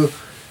too,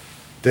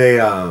 he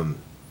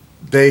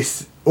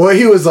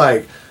was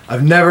like,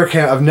 I've never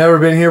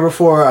been here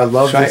before. I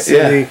love this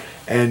city. Yeah.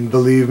 And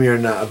believe me or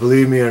not,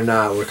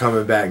 we're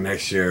coming back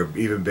next year,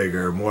 even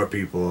bigger, more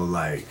people.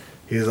 Like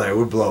he's like,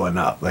 we're blowing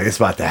up. Like it's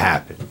about to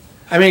happen.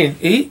 I mean,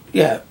 I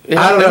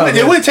don't know.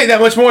 It wouldn't take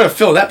that much more to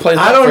fill that place.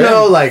 I don't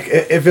know, like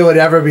if it would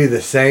ever be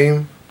the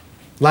same.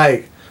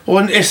 Like,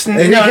 well, if he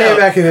came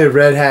back and did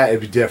Red Hat,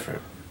 it'd be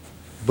different.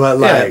 But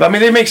like, but I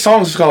mean, they make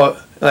songs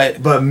called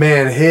like. But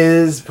man,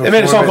 they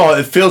made a song called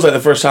 "It Feels Like the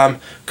First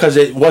Time" because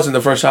it wasn't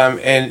the first time,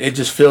 and it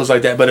just feels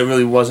like that, but it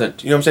really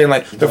wasn't. You know what I'm saying?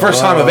 Like the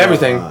first time of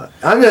everything.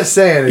 I'm just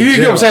saying. You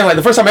know what I'm saying? Like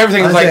the first time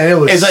everything is like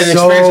it's like an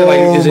experience that like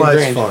is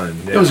ingrained. Fun.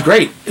 Yeah. It was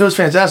great. It was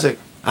fantastic.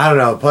 I don't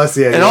know. Plus,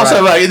 yeah. And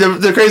also, like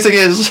the crazy thing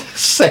is,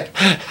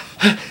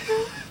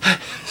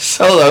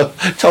 Solo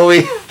told me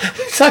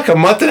it's like a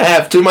month and a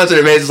half, 2 months in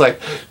advance. It's like,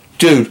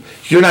 dude,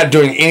 you're not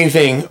doing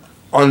anything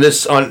on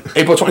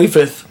April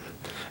 25th.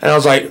 And I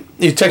was like,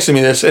 he texted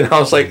me this, and I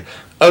was like,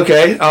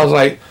 okay. I was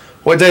like,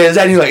 what day is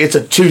that? And he's like, it's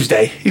a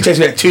Tuesday. He texted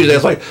me that Tuesday. I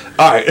was like,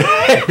 all right.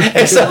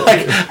 And so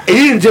like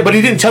he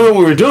didn't tell me what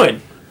we were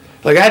doing.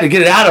 Like I had to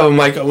get it out of him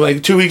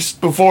like 2 weeks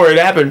before it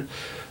happened.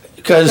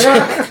 Because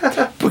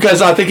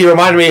I think he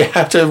reminded me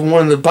after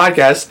one of the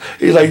podcasts.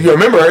 He's like, you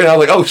remember? And I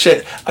was like, oh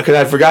shit, because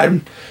I'd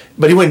forgotten.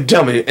 But he wouldn't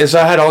tell me, and so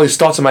I had all these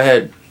thoughts in my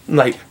head.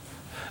 Like,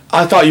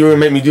 I thought you were gonna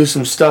make me do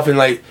some stuff and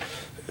like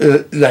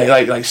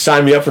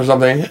sign me up for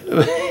something.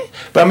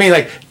 But I mean,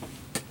 like,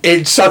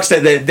 it sucks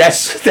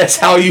that's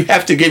how you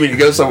have to get me to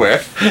go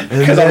somewhere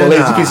because I'm a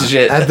lazy piece of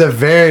shit. At the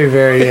very,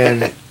 very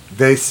end,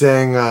 they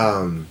sang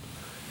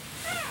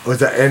Was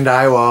that "And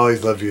I Will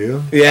Always Love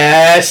You"?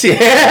 Yes, yeah,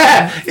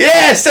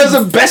 yes. That was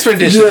the best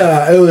rendition.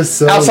 Yeah, it was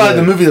so Outside of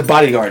good. the movie The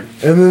Bodyguard.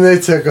 And then they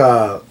took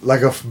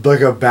like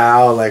a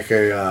bow, like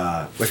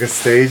a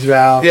stage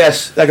bow.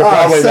 Yes, like a Oh,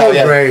 Broadway so bow,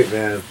 yeah. great,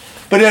 man.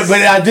 But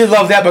I did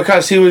love that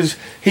because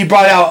he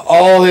brought out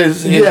all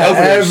his Yeah,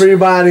 openers.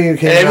 everybody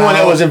came And everyone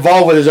that out. was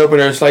involved with his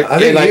openers, like I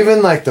think like,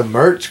 even like the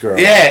merch girl.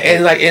 yeah,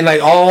 and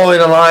like all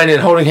in a line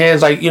and holding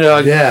hands, like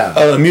like Yeah.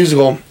 a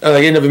musical,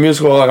 like end of a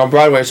musical, like on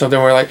Broadway or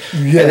something, where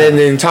Yeah. and then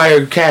the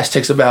entire cast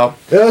takes a bow.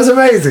 It was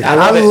amazing.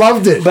 I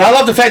loved it. But I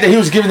love the fact that he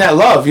was giving that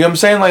love. You know what I'm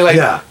saying? Like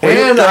Yeah. when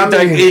And I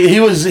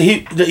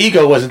mean- the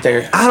ego wasn't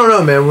there. I don't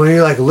know, man. When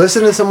you like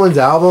listen to someone's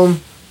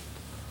album,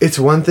 it's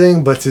one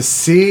thing, but to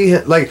see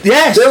like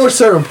Yes. there were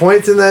certain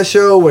points in that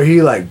show where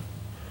he like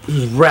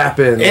was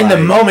rapping In the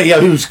like- moment,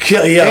 he was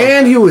killing.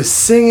 and he was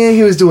singing,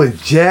 he was doing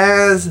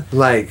jazz,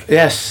 like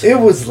Yes. it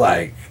was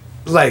like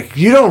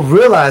you don't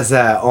realize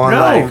that on No.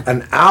 like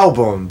an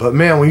album, but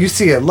man, when you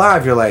see it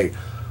live, you're like,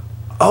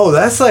 oh,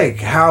 that's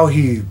like how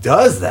he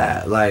does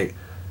that, like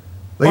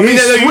he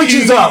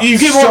switches up. You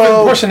get more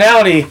of a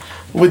personality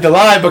with the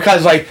live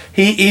because like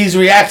he's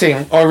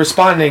reacting or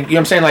responding. You know what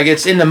I'm saying? Like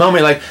it's in the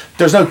moment. Like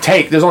there's no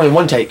take. There's only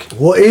one take.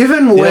 Well,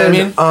 even know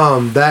when what I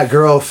mean? That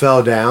girl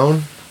fell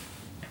down,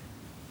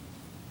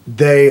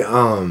 they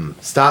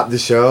stopped the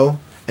show,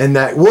 and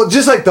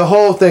just like the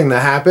whole thing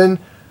that happened.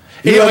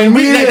 You know, and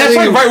that's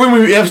like right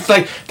when it was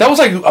like that was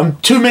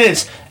like 2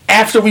 minutes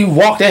after we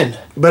walked in.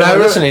 But I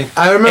listening.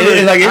 I remember.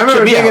 It I remember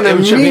tripped me out.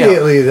 thinking It tripped me out.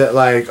 immediately that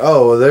like,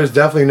 oh, well, there's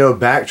definitely no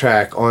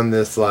backtrack on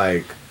this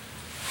like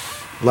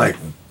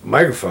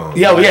microphone.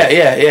 Yeah, Like,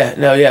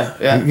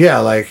 yeah. Yeah,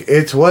 like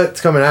it's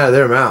what's coming out of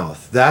their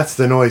mouth. That's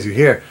the noise you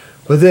hear.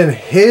 But then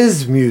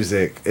his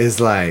music is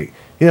like,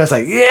 it's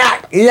like yeah.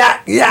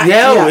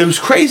 Yeah, it was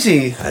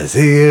crazy. I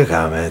see you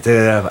coming through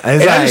the.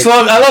 And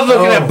I love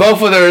looking at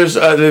both of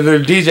their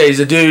DJs.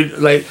 The dude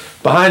like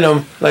behind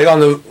them, like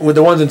with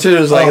the ones and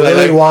twos, like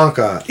Willy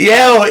Wonka.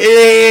 Yeah,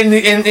 in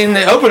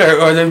the opener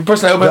or the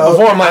person that opened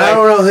before him. I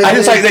don't know. I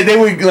just like they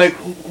were like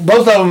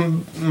both of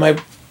them, my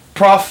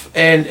Prof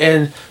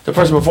and the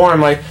person before him,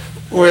 like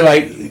were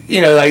like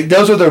like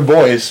those were their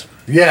boys.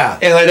 Yeah.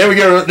 And like they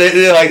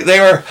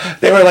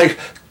were like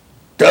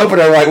the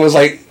opener like was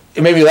like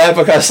it made me laugh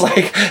because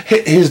like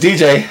his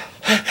DJ.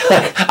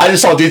 Like, I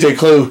just saw DJ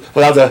Clue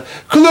without the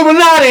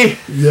Cluminati.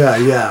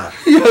 Yeah.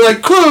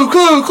 Like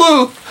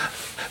Clue.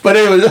 But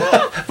it was,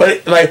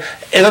 like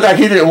it looked like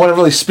he didn't want to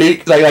really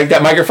speak. Like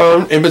that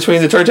microphone in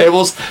between the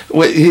turntables.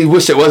 He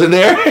wished it wasn't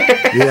there.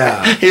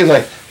 Yeah. He was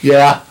like,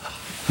 yeah.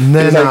 And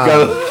then, He was like,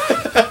 go.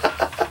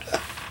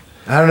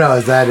 I don't know.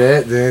 Is that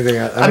it?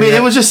 Anything? I mean,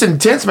 it was just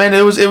intense, man.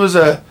 It was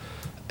I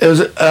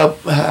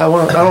don't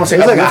want to say It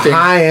was like a uplifting.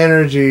 high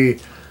energy.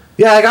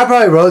 Yeah, like I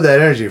probably rode that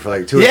energy for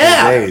like 2 or 3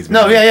 days.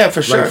 No, man. yeah,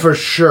 for sure. Like for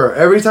sure.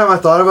 Every time I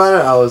thought about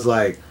it, I was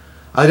like,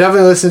 I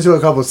definitely listened to a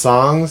couple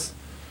songs,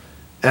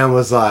 and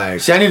was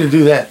like, See, I need to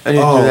do that. I need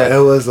to do that. it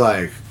was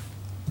like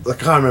I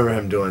can't remember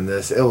him doing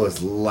this. It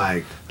was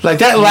like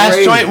That last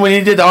crazy. joint when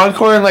he did the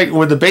encore and like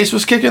where the bass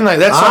was kicking, like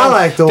that song. I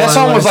like the that one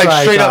song where was it's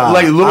like straight up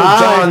like Little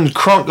John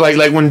crunk,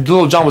 like when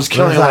Little John was it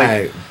killing was it.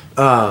 Like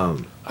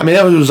like I mean,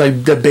 that was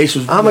like the bass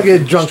was. I'm gonna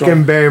get drunk strong.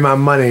 and bury my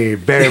money,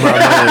 bury my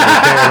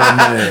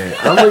money.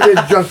 I'm gonna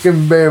get drunk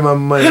and bury my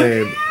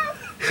money.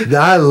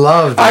 I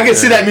love that. I can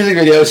see that music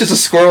video. It's just a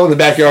squirrel in the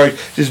backyard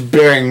just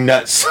burying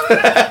nuts.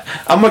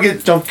 I'm gonna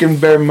get drunk and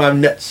bury my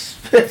nuts.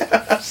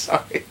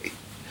 Sorry.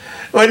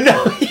 But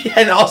no,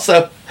 and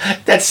also,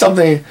 that's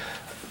something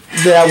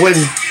that I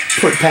wouldn't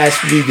put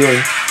past me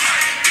doing.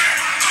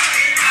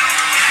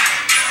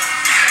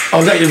 Oh,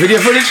 is that your video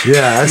footage?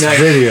 Yeah, that's Nice.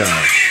 video.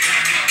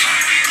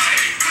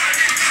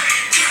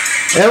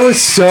 It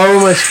was so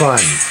much fun.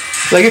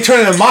 Like it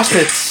turned into mosh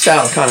pit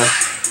style, kind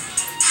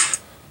of.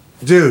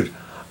 Dude,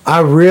 I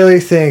really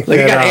think Like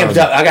that, it got amped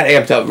up. I got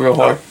amped up real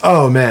hard.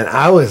 Oh man,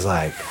 I was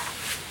like,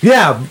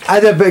 yeah,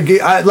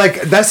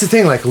 like that's the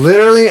thing. Like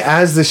literally,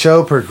 as the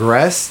show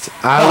progressed,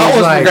 I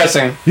was like,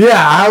 progressing. yeah,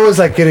 I was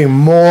like getting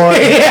more.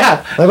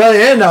 Yeah. Like by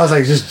the end, I was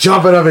like just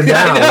jumping up and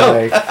Yeah, I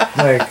down.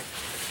 know. Like,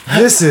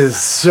 this is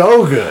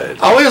so good.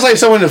 I always like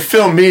someone to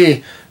film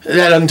me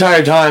that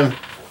entire time,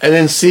 and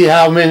then see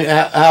how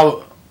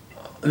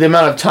the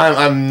amount of time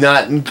I'm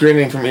not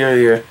grinning from ear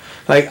to ear.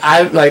 Like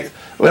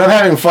when I'm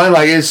having fun,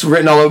 like it's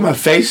written all over my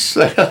face.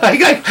 like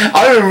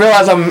I don't even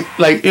realize I'm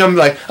like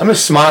I'm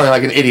just smiling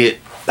like an idiot.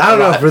 I don't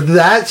know, for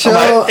that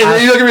show. And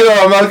then you look at me,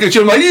 I'm looking at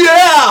you, I'm like,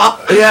 yeah.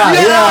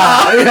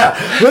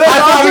 Yeah. But that's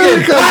I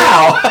also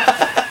thought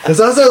because wow. it's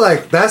also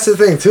like that's the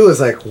thing too. Is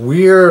like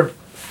we're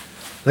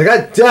like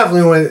I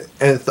definitely went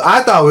and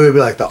I thought we would be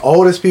like the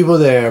oldest people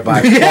there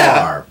by Yeah.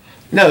 far.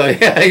 No,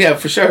 yeah,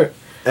 for sure.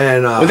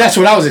 And But that's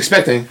what I was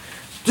expecting.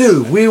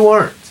 dude, we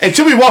weren't.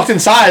 Until we walked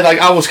inside, like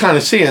I was kind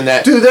of seeing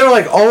that. Dude, they were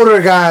like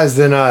older guys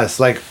than us,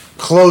 like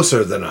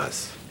closer than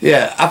us.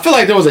 Yeah, I feel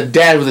like there was a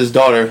dad with his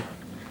daughter.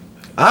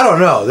 I don't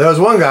know. There was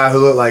one guy who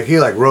looked like he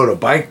rode a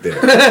bike there.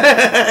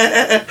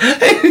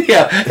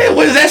 Yeah. Hey,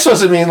 what is that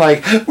supposed to mean?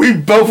 Like, we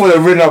both would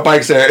have ridden our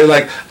bikes there.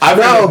 Like, I've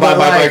ridden my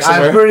bike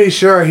somewhere. I'm pretty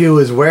sure he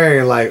was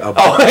wearing like a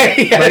helmet.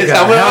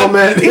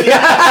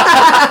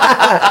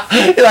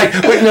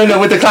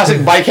 With the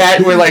classic bike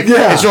hat where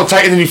it's real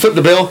tight and then you flip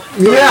the bill.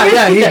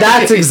 Yeah.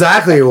 That's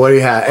exactly what he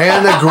had,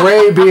 and a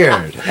gray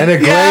beard,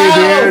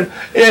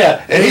 Yeah,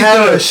 and he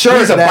had a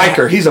shirt.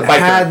 He's a biker.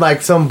 Had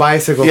like some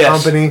bicycle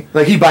company.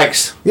 Like he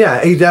bikes.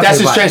 Yeah, he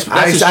definitely.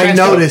 I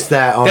noticed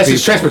that on. That's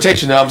his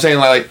transportation, though. I'm saying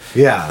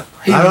yeah.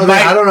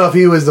 I don't know if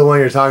he was the one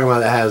you're talking about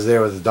that was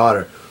there with his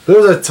daughter. There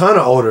was a ton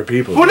of older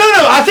people. Well,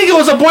 no. I think it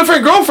was a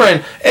boyfriend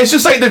girlfriend. It's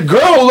just like the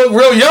girl looked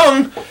real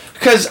young.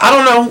 Because I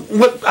don't know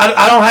what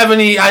I don't have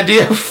any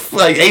idea of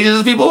ages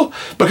of people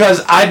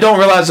because I don't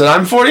realize that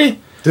I'm 40.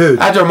 Dude,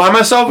 I have to remind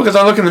myself because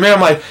I look in the mirror.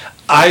 I'm like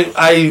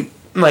I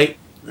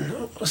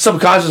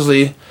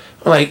subconsciously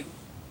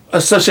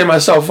associate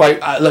myself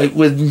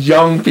with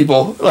young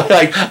people.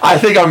 I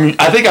think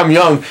I'm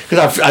young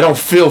because I don't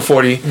feel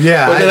 40.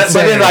 Yeah. But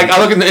then I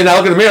look in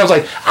the mirror. I was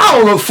like, I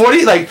don't look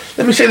 40. Let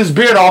me shave this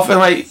beard off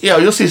and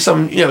you'll see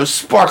some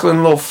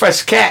sparkling little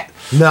fresh cat.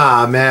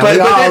 Nah, man. But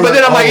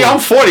then I'm I'm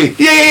 40.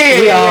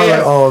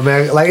 Yeah. Oh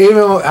man,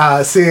 even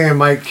seeing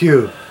Mike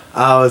Q,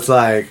 I was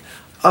like,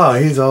 oh,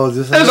 he's old.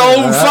 Just this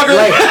old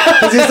fucker.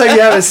 It's just like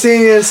you haven't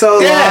seen him in so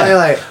long. You're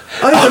like,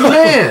 oh, he's a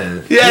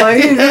man. Yeah,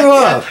 he grew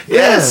up.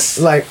 Yes,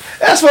 yeah.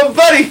 That's my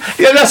buddy.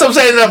 Yeah, that's what I'm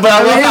saying. But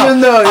I love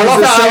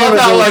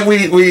how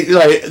we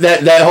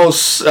that whole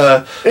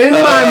in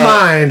my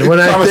mind when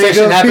I think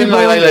of happened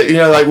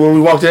people, when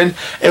we walked in,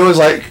 it was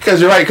because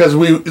you're right because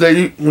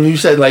when you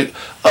said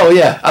oh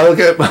yeah, I look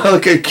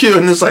at Q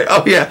and it's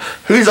oh yeah,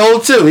 he's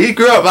old too. He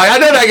grew up. I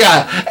know that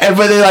guy. And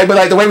but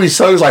the way we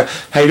saw it was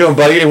how you doing,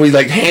 buddy? And we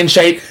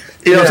handshake.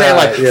 You know what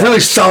I'm saying? Really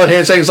solid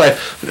handshake. It's I'm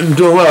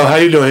doing well. How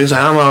you doing? He's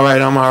I'm all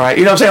right. I'm all right.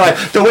 You know what I'm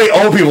saying? The way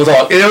old people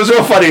talk. And it was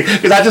real funny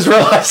because I just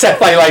realized that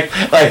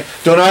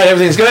doing all right,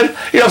 everything's good.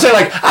 You know what I'm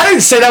saying? I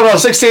didn't say that when I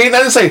was 16. I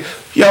didn't say,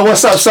 yo,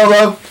 what's up,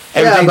 Solo?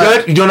 Everything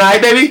good? You doing all right,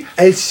 baby?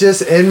 It's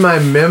just in my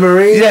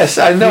memory. Yes,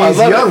 I know. He's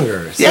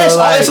younger. So yes,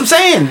 that's what I'm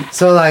saying.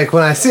 So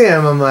when I see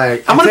him, I'm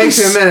like, it takes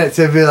me a minute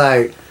to be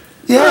like,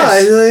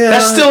 yes,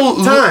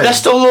 that's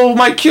still little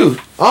Mike Q.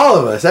 All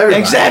of us,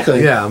 everybody.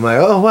 Exactly. Yeah, I'm like,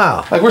 oh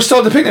wow. We're still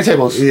at the picnic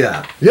tables.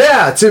 Yeah.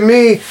 Yeah, to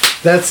me,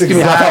 that's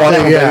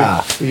exactly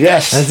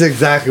Yes. That's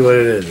exactly what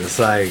it is. It's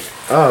oh,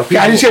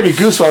 I just gave me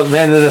goosebumps,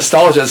 man. The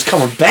nostalgia is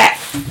coming back.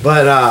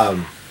 But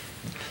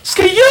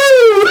Skate you.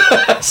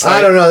 I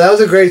don't know. That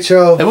was a great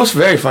show. It was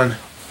very fun.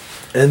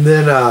 And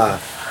then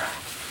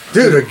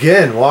dude,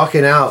 again,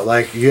 walking out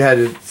you had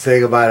to say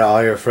goodbye to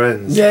all your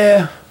friends.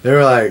 Yeah. They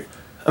were like,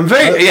 I'm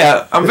very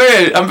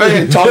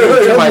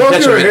talkative to my look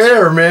detriment. your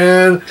hair,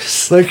 man.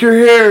 Your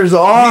hair is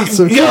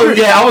awesome.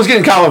 Yeah, I was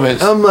getting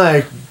compliments. I'm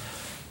like,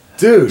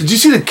 dude. Did you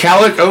see the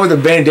cowlick over the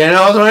bandana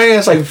I was wearing?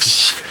 It's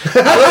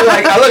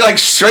I look like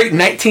straight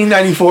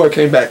 1994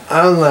 came back.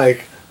 I'm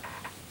like,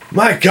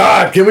 my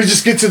God, can we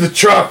just get to the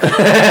truck? No,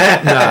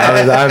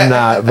 I'm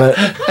not, but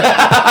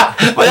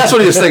that's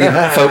what he was thinking,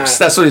 folks.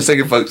 That's what he's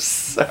thinking, folks.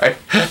 Sorry.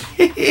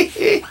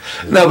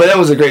 No, but that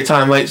was a great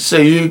time. So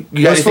you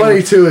got what's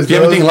funny too is do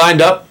you have anything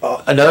lined up?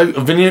 Another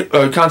venue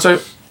or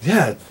concert?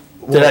 Yeah.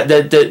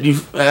 That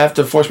you have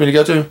to force me to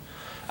go to?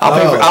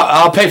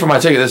 I'll pay for my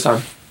ticket this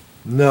time.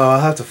 No, I'll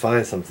have to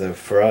find something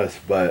for us,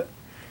 but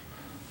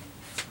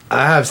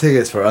I have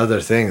tickets for other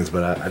things,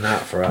 but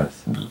not for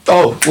us.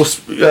 Oh, well,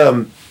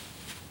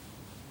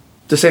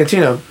 the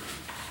Santino.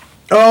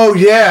 Oh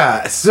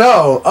yeah.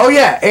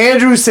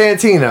 Andrew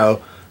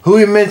Santino, who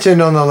we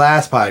mentioned on the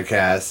last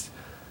podcast.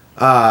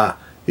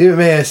 You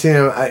may have seen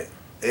him.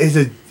 He's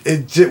a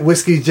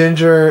Whiskey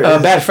Ginger.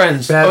 Bad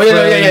Friends.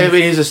 Yeah.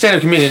 He's a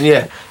stand-up comedian.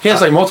 Yeah, he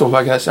has multiple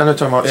podcasts. I know what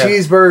you're talking about. Yeah.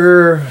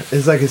 Cheeseburger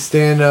is a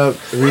stand-up.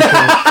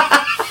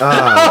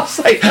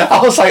 I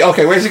was like,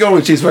 okay, where's he going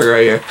with cheeseburger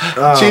right here?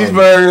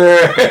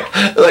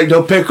 Cheeseburger,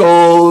 no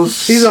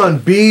pickles. He's on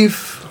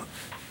Beef.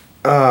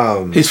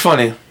 He's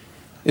funny.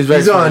 He's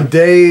funny. On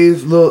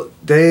Dave, little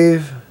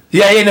Dave. The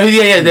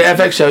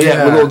FX show,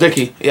 with Little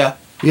Dicky, yeah.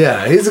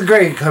 Yeah, he's a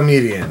great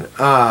comedian.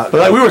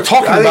 But we were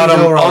talking about him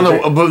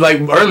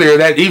earlier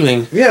that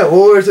evening. Yeah,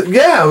 well, we were talking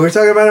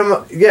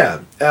about him.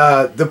 Yeah,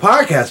 the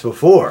podcast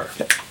before.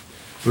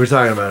 We were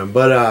talking about him,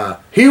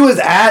 but he was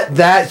at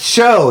that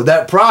show,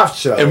 that Prof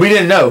show, and we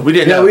didn't know. We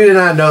did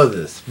not know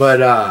this,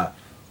 but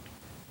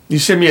you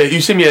sent me a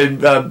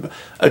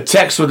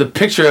text with a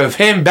picture of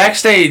him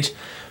backstage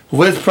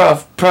with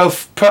Prof.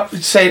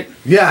 Say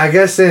yeah, I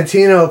guess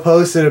Santino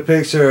posted a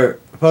picture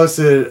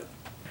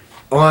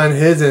on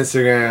his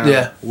Instagram.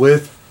 Yeah.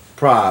 With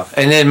Prof.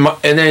 And then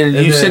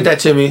you sent that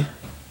to me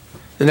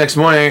the next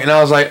morning, and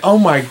I was like, oh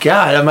my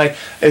God! I'm like,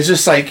 it's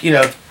just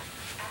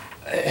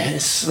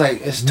it's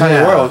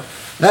tiny world.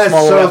 That's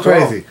so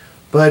crazy.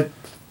 But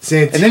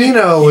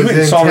Santino was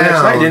in town. Next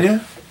night, didn't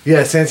you?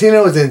 Yeah,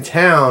 Santino was in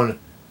town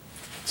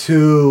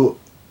to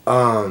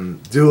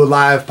do a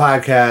live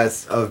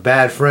podcast of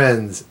Bad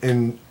Friends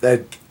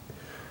at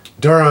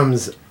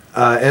Durham's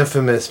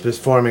infamous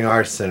Performing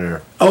Arts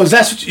Center. Oh, is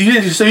that what you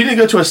did? So you didn't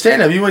go to a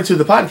stand-up, you went to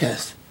the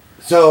podcast.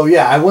 So,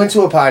 yeah, I went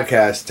to a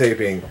podcast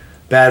taping,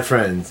 Bad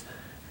Friends,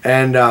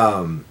 and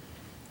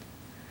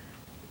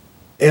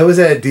it was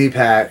at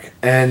DPAC,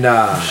 and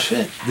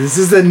Shit. this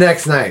is the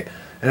next night.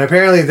 And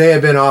apparently they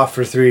had been off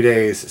for 3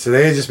 days, so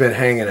they had just been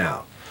hanging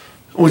out.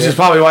 Which is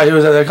probably why he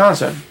was at that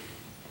concert.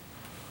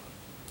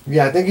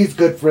 Yeah, I think he's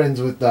good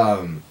friends with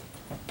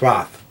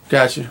Prof.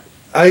 Got you.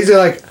 He's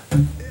like,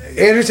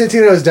 Andrew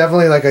Santino is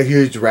definitely like a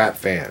huge rap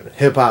fan,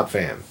 hip hop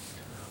fan.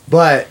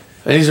 But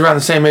And he's around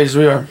the same age as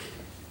we are.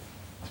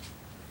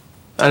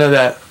 I know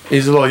that.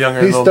 He's a little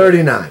younger. he's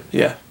 39.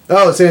 Yeah.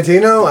 Oh,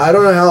 Santino? I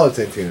don't know how old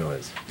Santino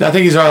is. I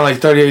think he's around like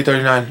 38,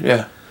 39.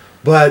 Yeah.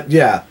 But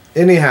yeah,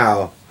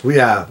 anyhow, we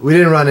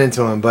didn't run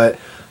into him. But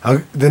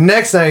the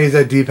next night he's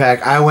at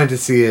DPAC, I went to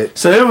see it.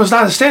 So it was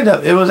not a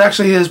stand-up. It was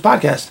actually his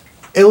podcast.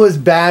 It was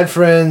Bad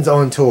Friends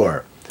on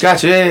tour.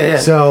 Gotcha. Yeah.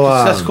 So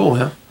that's cool,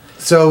 yeah.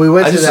 So we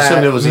went I to just that.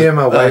 assumed it was me a and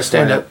my wife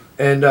stand-up.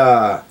 went,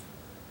 and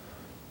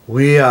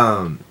we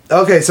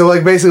okay. So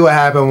like basically what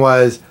happened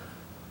was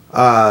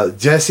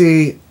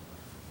Jesse,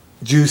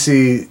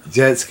 Juicy,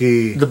 Jet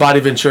Ski, The Body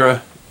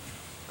Ventura.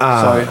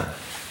 Sorry.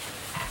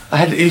 I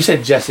had to, you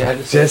said Jesse. I had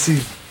to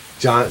say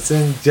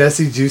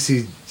Jesse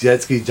Juicy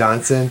Jet Ski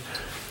Johnson.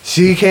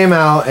 She came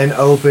out and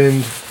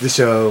opened the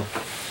show.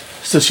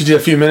 So she did a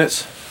few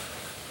minutes.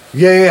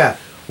 Yeah.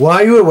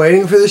 While you were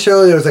waiting for the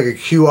show, there was like a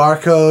QR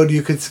code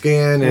you could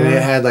scan, and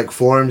it had like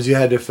forms you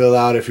had to fill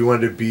out if you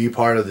wanted to be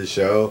part of the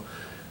show.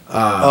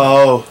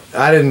 Oh.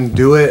 I didn't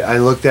do it. I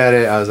looked at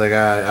it. I was like,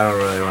 I don't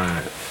really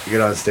want to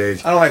get on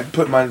stage. I don't like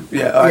put my...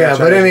 Yeah. Yeah,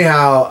 but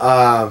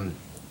anyhow,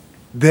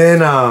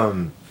 then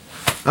I'm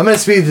going to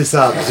speed this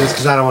up just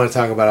because I don't want to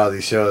talk about all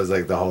these shows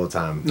like the whole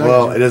time. No,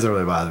 well, it doesn't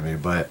really bother me,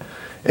 but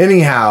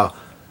anyhow,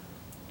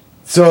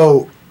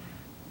 so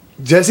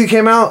Jesse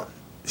came out.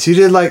 She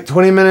did like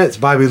 20 minutes.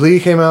 Bobby Lee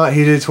came out.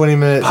 He did 20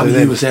 minutes. Bobby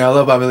Lee was there. I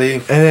love Bobby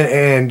Lee.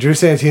 And Drew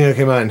Santino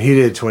came out and he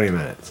did 20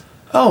 minutes.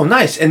 Oh,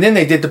 nice. And then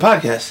they did the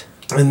podcast.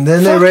 And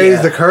then they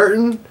raised the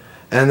curtain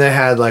and they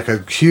had like a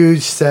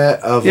huge set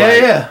of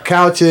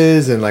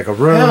couches and like a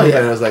room. Hell yeah.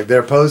 And it was like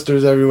there are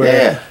posters everywhere.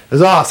 Yeah. It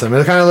was awesome.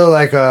 It kind of looked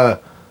like a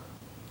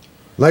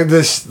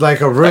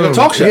room. Like a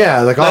talk show.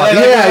 Yeah,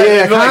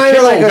 kind Kimmel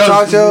of like a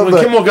talk show. When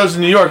But Kimmel goes to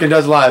New York and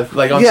does live,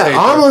 like on stage.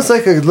 almost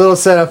like a little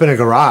setup in a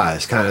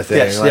garage kind of thing.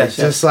 Yes.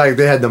 Just like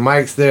they had the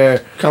mics there.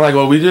 Kind of like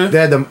what we do? They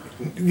had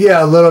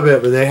a little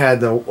bit, but they had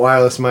the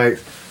wireless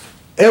mics.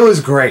 It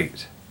was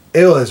great.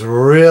 It was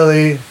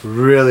really,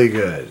 really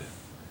good.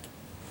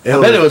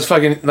 I bet it was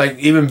fucking like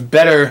even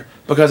better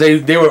because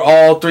they were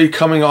all three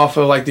coming off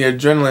of like the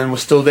adrenaline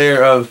was still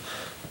there of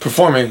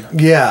performing.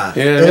 Yeah,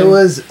 You know what I it mean?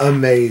 was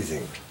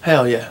amazing.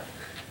 Hell yeah.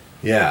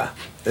 Yeah,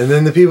 and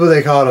then the people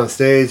they called on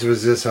stage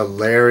was just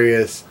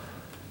hilarious,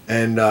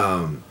 and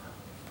at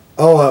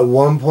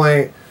one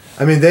point,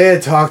 I mean, they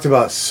had talked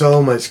about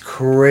so much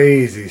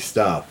crazy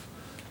stuff,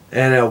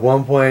 and at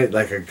one point,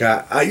 like a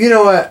guy, you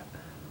know what?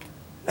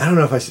 I don't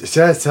know if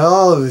should I tell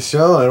all of the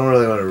show? I don't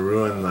really want to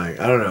ruin I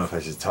don't know if I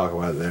should talk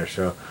about their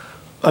show.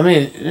 I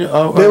mean,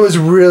 It was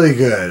really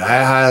good.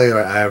 I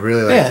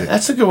really liked it.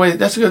 That's a good way.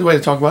 That's a good way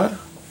to talk about it.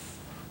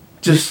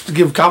 Just to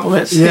give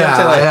compliments. Yeah, You know what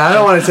I'm saying? I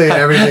don't want to tell you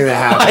everything that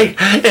happened.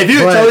 Like, if you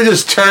totally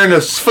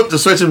just flip the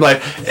switch and be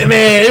like, hey,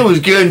 man, it was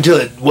good until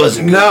it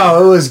wasn't good.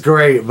 No, it was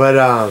great, but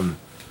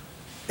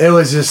it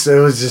was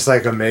just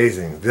like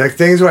amazing. Like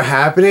things were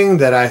happening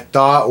that I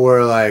thought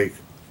were like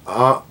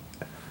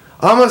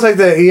almost like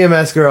the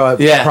EMS girl at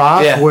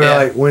Prof,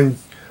 where like when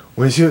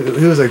he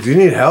was like, "Do you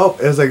need help?"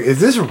 It was like, "Is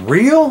this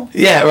real?"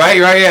 Yeah, right,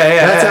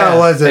 yeah. That's how it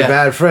was at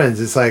Bad Friends.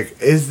 It's like,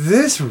 "Is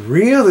this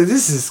real? Like,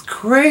 this is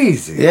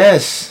crazy."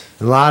 Yes.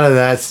 A lot of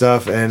that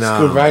stuff, and It's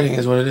good writing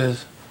is what it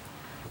is.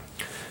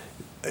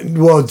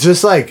 Well,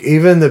 just like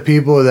even the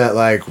people that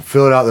like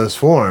filled out those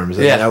forms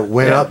and that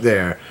went up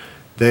there,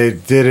 they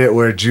did it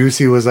where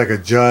Juicy was like a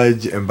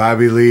judge and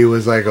Bobby Lee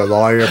was like a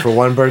lawyer for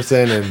one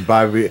person and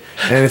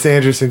it's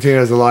Andrew Santino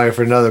as a lawyer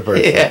for another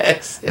person.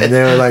 Yes. And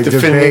they were like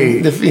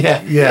debate.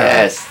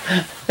 Yes.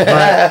 But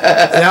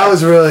that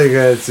was really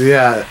good. So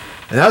yeah,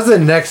 and that was the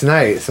next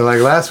night. So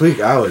like last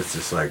week I was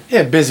just like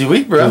busy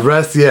week, bro. The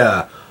rest,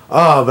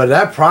 Oh, but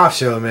that Prof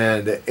show,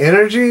 man, the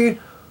energy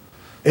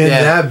in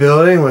that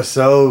building was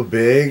so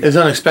big. It was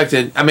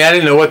unexpected. I mean, I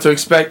didn't know what to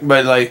expect,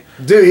 but like,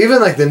 dude,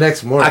 even like the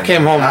next morning, I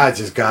came home. I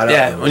just got up.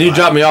 Yeah, when you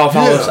dropped me off,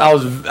 I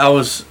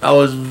was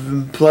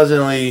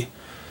pleasantly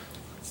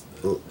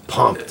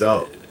pumped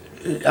up.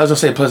 I was gonna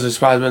say pleasantly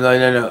surprised, but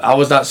no. I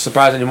was not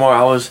surprised anymore.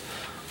 I was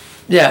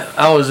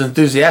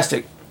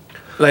enthusiastic.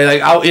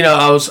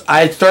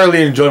 I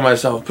thoroughly enjoyed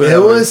myself. It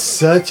was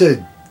such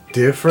a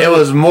different. It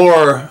was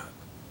more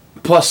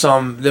plus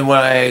some than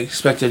what I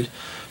expected.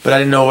 But I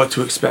didn't know what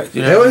to expect.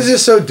 You know, it was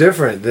just so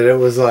different that it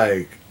was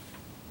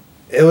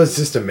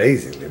just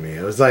amazing to me.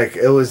 It was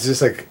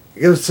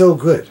so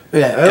good.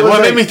 Yeah, and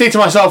what made me think to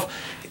myself,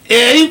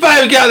 you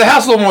probably get out of the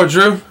house a little more,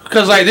 Drew,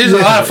 because like there's a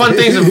lot of fun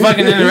things to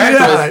fucking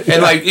interact with,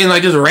 and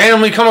like just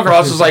randomly come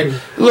across. It's like,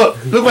 look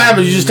what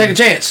happens. You just take a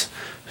chance.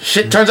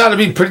 shit turns out to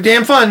be pretty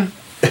damn fun.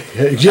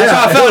 Yeah, That's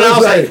how I felt.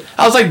 And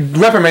I was like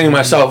reprimanding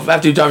myself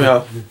after you told me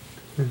off.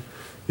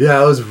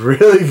 Yeah, it was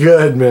really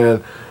good,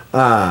 man.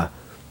 Oh,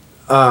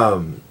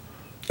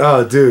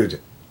 dude.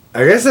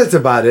 I guess that's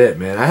about it,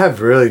 man. I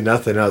have really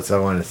nothing else I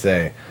want to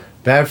say.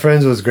 Bad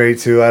Friends was great,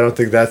 too. I don't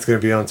think that's going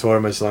to be on tour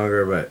much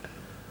longer, but...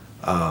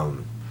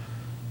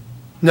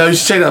 No, you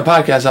should check that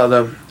podcast out,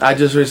 though. I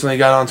just recently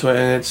got onto it,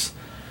 and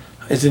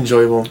it's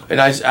enjoyable. And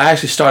I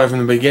actually started from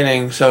the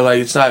beginning, so, like,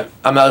 it's not...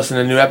 I'm not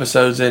listening to new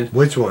episodes, and...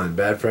 Which one?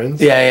 Bad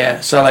Friends?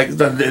 Yeah. So, like,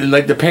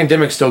 the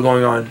pandemic's still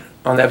going on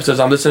the episodes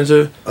I'm listening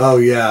to. Oh,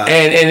 yeah.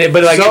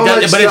 But like, so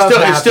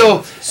it's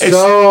still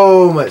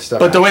so much stuff.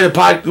 But the way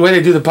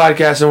they do the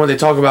podcast and what they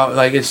talk about,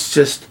 like, it's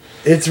just...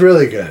 It's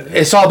really good.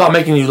 It's all about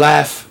making you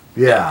laugh.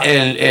 Yeah.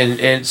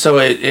 And so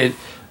it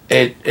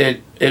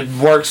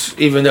works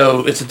even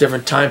though it's a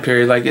different time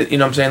period. Like, you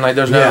know what I'm saying? Like,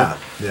 there's no...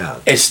 Yeah.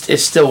 It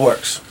still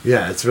works.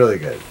 Yeah, it's really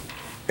good.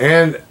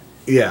 And...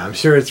 Yeah, I'm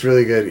sure it's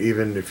really good,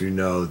 even if you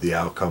know the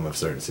outcome of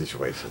certain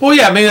situations. Well,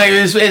 yeah, I mean, like,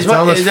 it's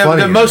funny,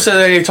 the most that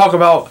they talk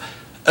about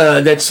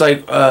that's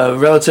like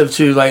relative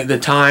to like the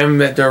time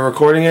that they're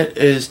recording it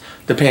is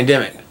the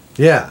pandemic.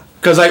 Yeah,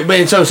 because like,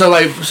 man, so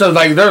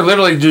they're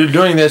literally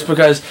doing this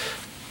because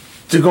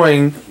they're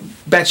going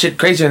batshit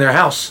crazy in their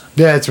house.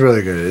 Yeah, it's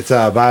really good. It's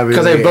Bobby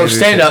because they both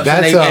stand ups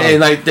and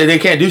like they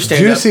can't do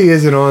stand up. Juicy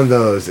isn't on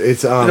those.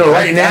 It's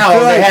right now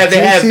they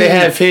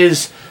have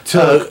his.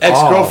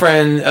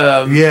 Ex-girlfriend,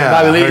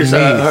 Bobby Lee's,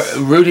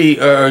 Rudy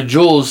or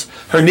Jules,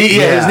 her niece,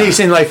 his niece,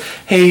 and like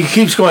he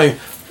keeps going.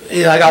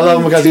 Like, I love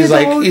him because he's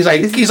like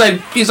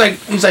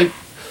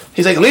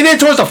lean in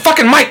towards the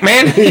fucking mic,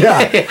 man.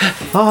 Yeah.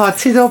 Oh,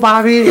 Tito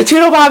Bobby.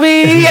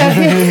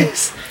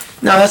 Yes.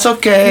 No, that's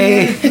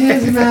okay. It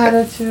doesn't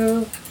matter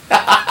too.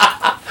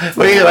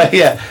 But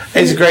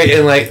it's great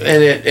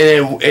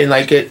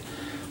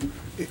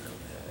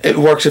It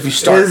works if you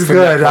start. It's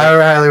good.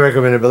 I highly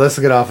recommend it. But let's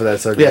get off of that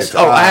subject. Yes.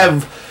 Oh, I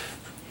have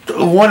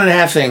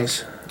 1.5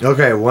 things.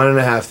 Okay,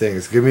 1.5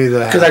 things. Give me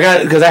the.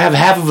 Because I have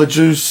half of a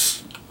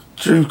Drew's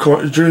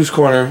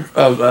corner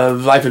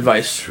of life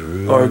advice,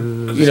 or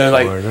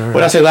like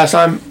what I say last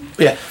time.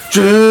 Yeah,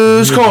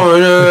 Drew's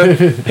corner.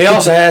 He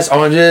also has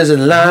oranges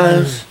and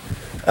limes.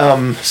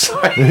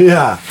 Sorry.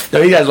 Yeah.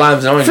 No, he has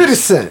limes and oranges. 50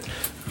 cent.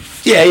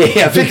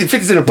 Yeah. 50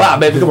 cent a pop,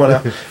 baby. Come on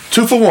now.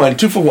 2 for 1.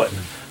 2 for 1.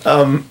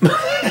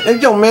 Hey,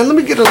 yo, man, let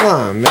me get a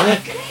lime,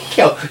 man.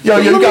 Yo,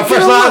 you got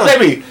fresh limes,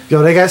 baby.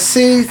 Yo, they got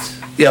seeds.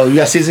 Yo, you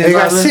got seeds in They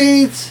your got limes?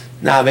 seeds.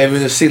 Nah, baby,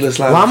 there's seedless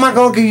limes. Why am I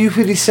gonna give you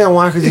 50 cent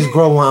when I could just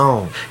grow my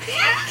own?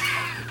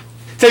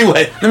 Tell you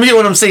what, let me get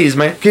one of them seeds,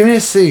 man. Give me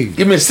a seed.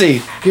 Give me a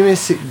seed. Give me a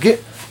seed.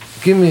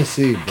 Give me a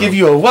seed, bro. Give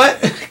you a what?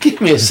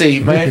 Give me a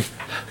seed, man.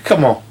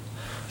 Come on.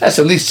 That's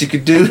the least you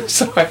could do.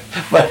 Sorry.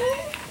 But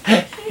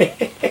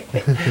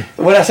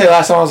what I say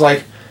last time, I was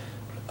like,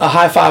 a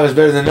high five is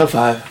better than no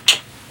five.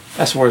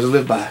 That's words to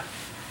live by.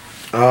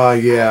 Oh,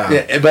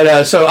 yeah.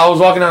 But so I was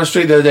walking down the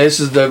street the other day. This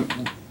is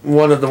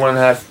one of the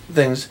 1.5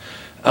 things.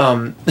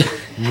 One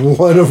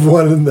of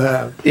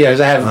 1.5. Yeah, because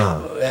I have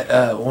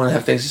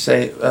 1.5 things to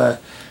say.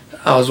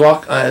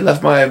 I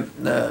left my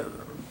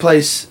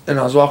place and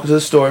I was walking to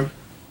the store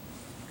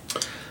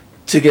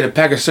to get a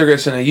pack of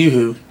cigarettes and a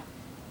Yoo-Hoo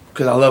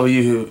because I love a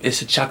Yoo-Hoo.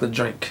 It's a chocolate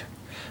drink.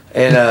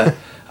 And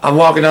I'm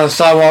walking down the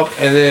sidewalk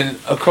and then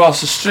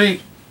across the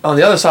street on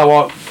the other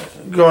sidewalk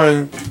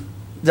going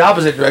the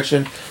opposite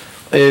direction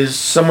is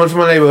someone from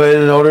my neighborhood,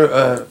 an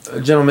older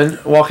gentleman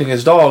walking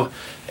his dog,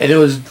 and it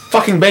was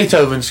fucking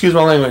Beethoven. Excuse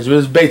my language, but it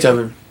was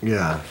Beethoven.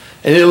 Yeah.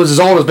 And it was as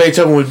old as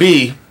Beethoven would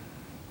be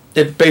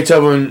if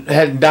Beethoven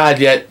hadn't died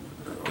yet.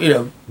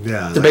 Yeah,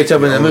 the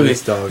Beethoven in the movie,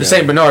 the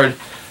Saint Bernard.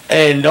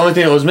 And the only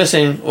thing that was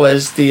missing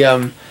was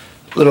the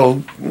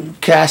little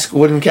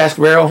wooden cask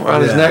barrel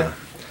around his neck,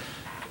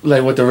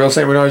 like what the real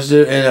Saint Bernards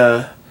do.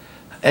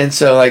 And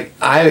so like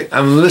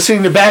I'm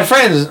listening to Bad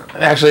Friends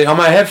actually on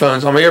my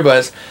headphones, on my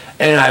earbuds,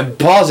 and I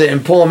pause it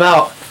and pull them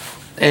out,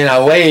 and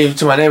I wave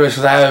to my neighbors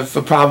because I have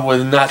a problem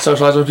with not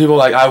socializing with people.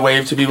 Like I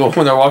wave to people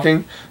when they're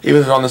walking,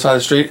 even if they're on the side of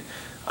the street.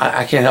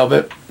 I can't help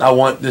it. I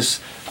want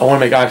to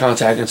make eye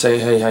contact and say,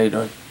 hey, how you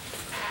doing?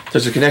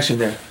 There's a connection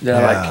there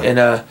that I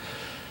like.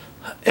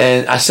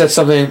 And I said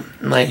something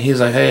like, he's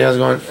like, hey, how's it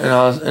going?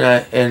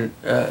 And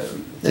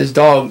his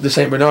dog, the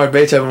Saint Bernard,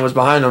 Beethoven, was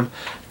behind him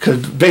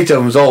because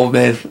Beethoven was old,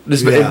 man.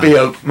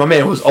 My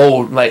man was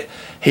old. Like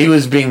he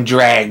was being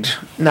dragged,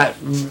 not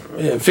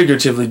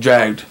figuratively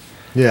dragged.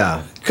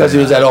 Yeah. Because he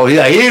was that old. He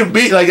didn't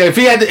be like if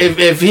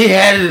he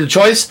had a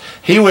choice,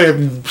 he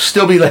would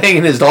still be laying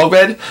in his dog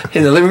bed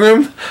in the living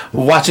room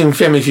watching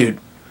Family Feud.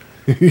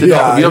 Dog, you know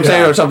what I'm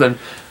saying, or something.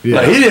 Yeah.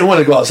 Like he didn't want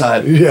to go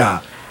outside.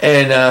 Yeah.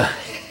 And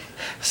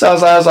so I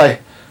was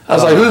like,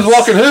 who's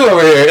walking who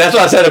over here? That's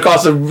what I said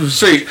across the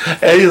street.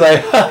 And he's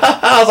like,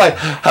 I was like,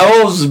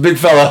 how old is this big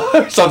fella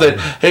or something?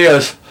 He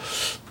goes,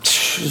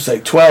 he's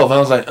like 12. And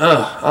I was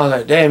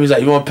like, damn. He's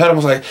like, you want to pet him? I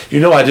was like, you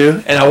know I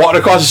do. And I walked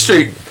across the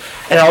street.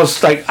 And I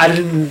was like,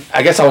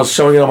 I guess I was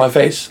showing it on my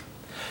face.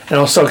 And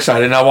I was so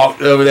excited. And I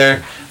walked over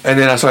there. And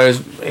then I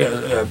started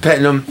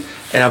petting him.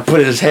 And I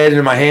put his head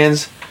in my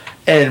hands.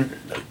 And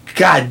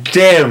god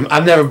damn,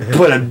 I've never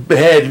put a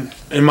head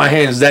in my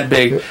hands that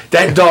big.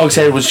 That dog's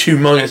head was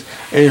humongous,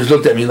 and he just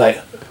looked at me like,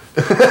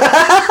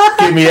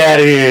 "Get me out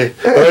of here!"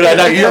 Or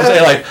like, you know what I'm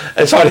saying? Like,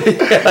 it's hard.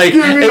 Like,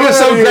 it was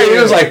so great. He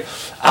was like,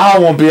 "I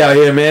won't be out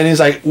here, man." He's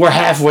like, "We're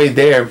halfway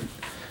there,"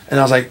 and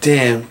I was like,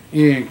 "Damn,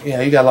 you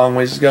got a long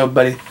ways to go,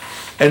 buddy."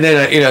 And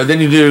then then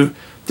you do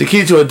the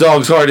key to a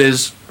dog's heart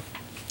is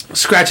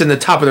scratching the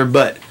top of their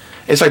butt.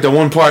 It's like the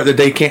one part that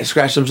they can't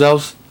scratch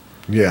themselves.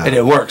 Yeah. And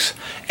it works.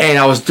 And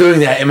I was doing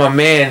that, and my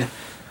man,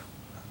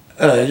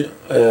 I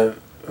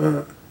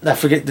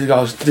forget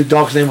the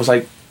dog's name was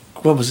like,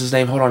 what was his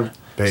name? Hold on.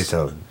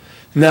 Beethoven.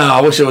 No,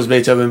 I wish it was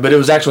Beethoven, but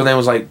his actual name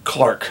was like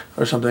Clark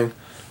or something.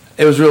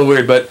 It was real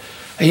weird, but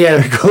he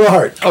had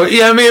Clark. Oh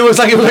yeah, I mean it was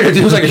like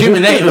a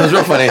human name. It was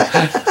real funny.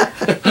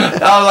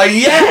 I was like,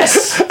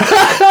 yes.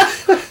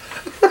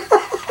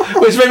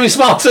 Which made me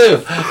smile too.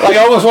 Like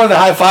I almost wanted to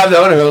high five the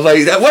owner. I was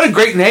like, what a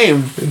great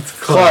name,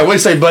 Clark. What do you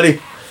say, buddy?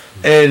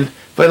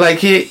 But like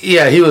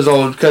he was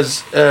old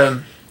because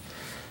I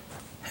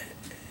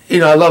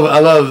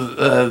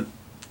love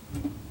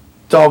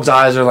dogs'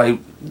 eyes are like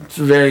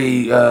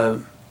very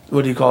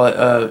what do you call it,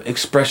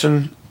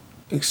 expressionable.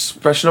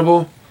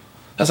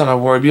 That's not a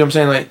word. You know what I'm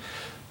saying? Like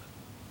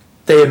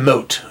they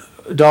emote.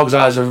 Dogs'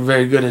 eyes are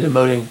very good at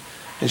emoting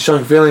and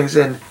showing feelings.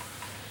 And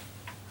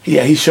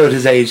yeah, he showed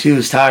his age. He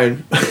was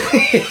tired.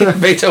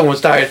 Beethoven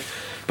was tired,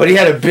 but he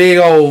had a big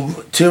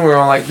old tumor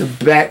on like the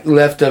back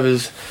left of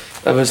his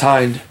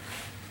hind.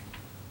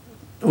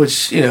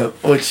 Which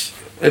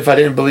if I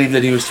didn't believe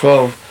that he was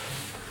 12,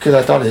 because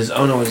I thought his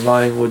owner was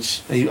lying,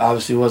 which he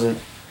obviously wasn't.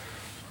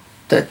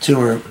 That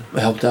tumor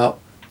helped out.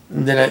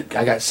 And then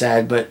I got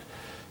sad, but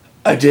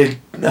I did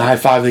high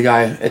five the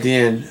guy at the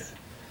end,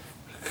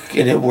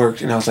 and it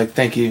worked. And I was like,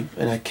 "Thank you,"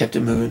 and I kept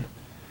it moving.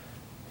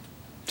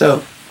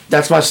 So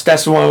that's one of the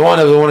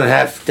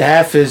 1.5. The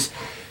half is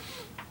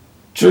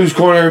Drew's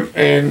Corner,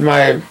 and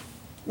my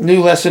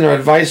new lesson or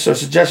advice or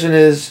suggestion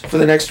is for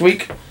the next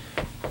week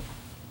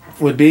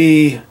would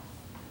be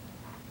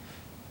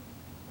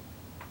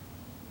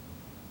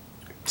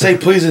say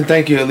please and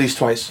thank you at least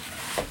twice.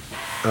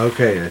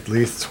 Okay, at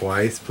least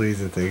twice, please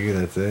and thank you.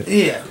 That's it.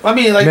 Yeah, I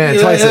mean, like, Man,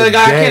 twice a I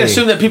can't day.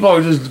 assume that people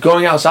are just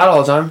going outside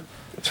all the time.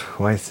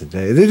 Twice a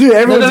day. They do.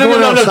 Everyone's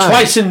going outside.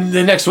 Twice in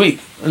the next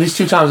week. At least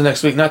 2 times the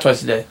next week, not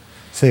twice a day.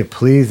 Say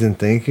please and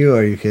thank you.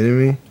 Are you kidding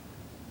me?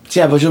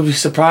 Yeah, but you'll be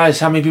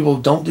surprised how many people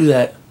don't do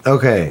that.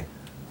 Okay,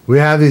 we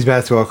have these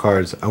basketball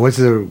cards. I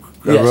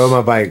Yes. rode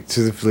my bike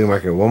to the flea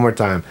market one more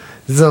time.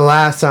 This is the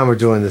last time we're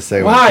doing this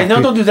segment. Why?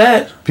 No, don't do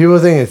that. People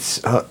think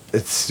it's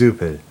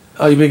stupid.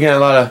 Oh, you've been getting a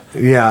lot of...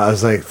 Yeah, it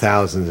was like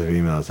thousands of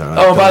emails.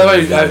 Oh, by the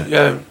way, I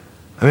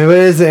mean, but it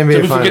is the NBA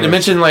did we Finals. forget to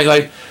mention,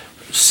 like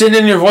send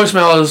in your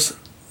voicemails,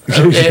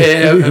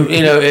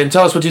 and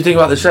tell us what you think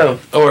about the show,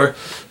 or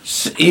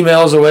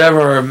emails or whatever,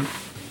 or,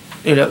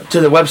 to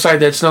the website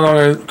that's no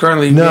longer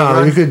currently being No,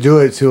 run. you could do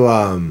it to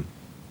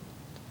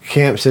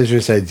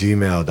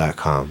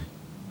campcitrus@gmail.com.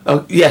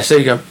 Oh, yes, there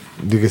you go.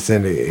 You can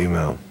send an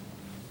email.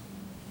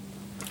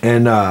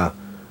 And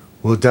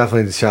we'll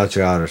definitely shout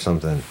you out or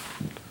something.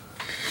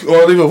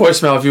 Or leave a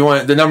voicemail if you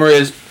want. The number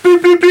is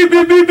beep, beep, beep,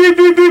 beep, beep, beep,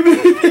 beep, beep,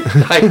 beep.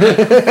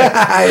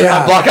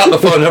 I block out the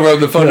phone number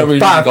of the phone number you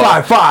need to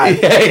call. 555.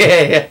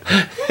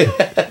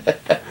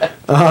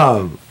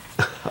 Yeah.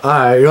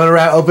 Alright, you want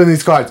to open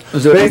these cards?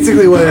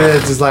 Basically what it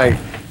is like,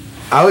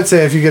 I would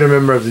say if you get a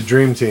member of the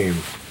dream team,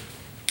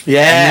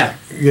 Yeah.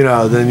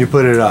 then you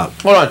put it up.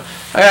 Hold on.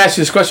 I gotta ask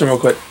you this question real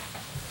quick.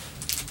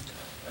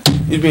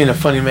 You being a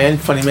funny man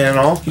and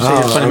all. You say you're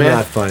a funny I'm man.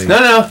 not funny.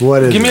 No.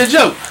 What is Give me it? a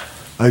joke.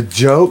 A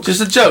joke?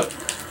 Just a joke.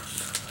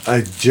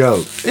 A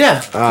joke. Yeah.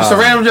 Just a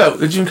random joke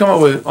that you can come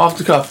up with off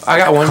the cuff. I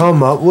got one.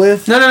 Come up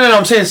with? No.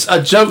 I'm saying it's a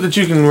joke that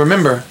you can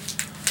remember.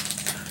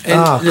 And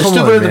the come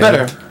stupider on, the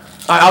man. better.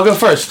 I'll go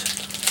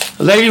first.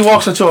 A lady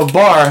walks into a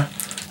bar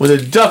with a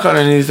duck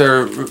underneath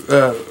her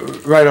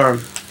right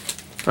arm.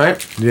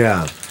 Right?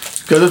 Yeah.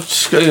 Goes up,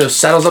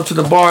 saddles up to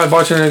the bar. The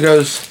bartender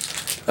goes,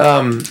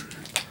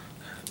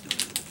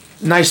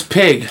 "Nice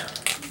pig."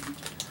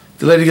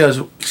 The lady goes,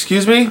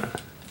 "Excuse me?"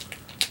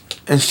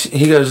 And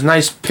he goes,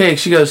 "Nice pig."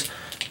 She goes,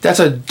 "That's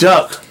a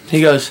duck."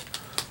 He goes,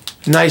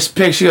 "Nice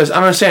pig." She goes, "I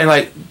don't understand.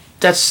 Like,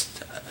 that's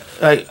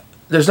like,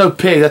 there's no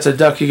pig. That's a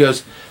duck." He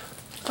goes,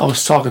 "I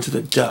was talking to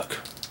the duck."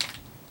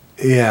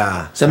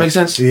 Yeah. Does that make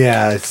sense?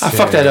 Yeah. I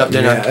fucked that up,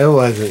 didn't I? It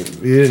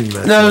wasn't. You didn't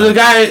mess No, it the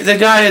up.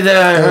 guy that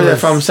I heard that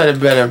from said it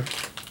better.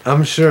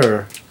 I'm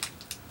sure.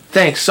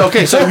 Thanks.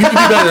 Okay, so you can do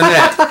better than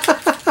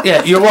that.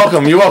 Yeah, you're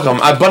welcome. You're welcome.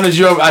 I bundled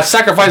you over. I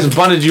sacrificed and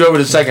bundled you over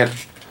to second.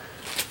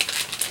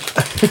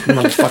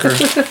 Motherfucker.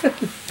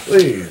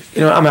 Please.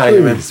 I'm out of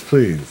here, man.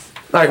 Please.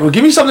 All right, well,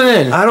 give me something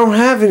in. I don't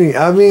have any.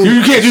 I mean,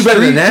 You can't do better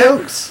than street that.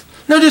 Jokes?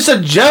 No, just a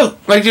joke.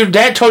 Like your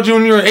dad told you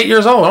when you were 8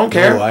 years old. I don't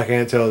care. Oh, I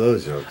can't tell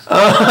those jokes.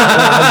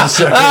 I'm just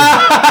saying.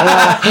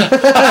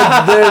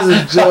 There's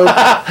a joke.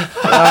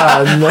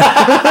 No.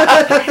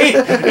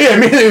 Yeah,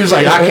 immediately he was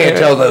like, I can't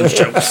tell those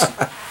jokes.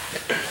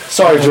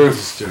 Sorry, Drew.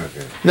 Just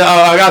joking. No,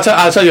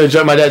 I'll tell you a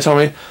joke my dad told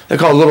me. They're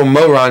called little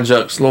moron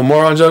jokes. Little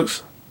moron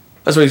jokes.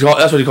 That's what he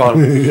called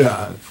them.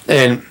 Yeah.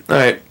 And all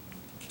right,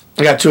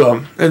 I got two of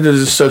them. And this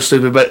is so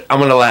stupid, but I'm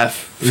gonna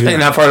laugh. Yeah.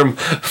 And I've heard them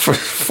for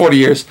 40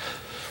 years.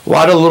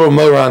 Why did a little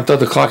moron throw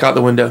the clock out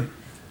the window?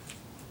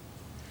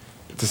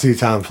 To see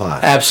time fly.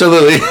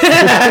 Absolutely. Okay.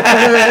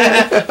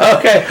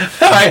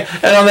 All right.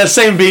 And on that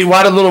same beat,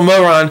 why did little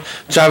moron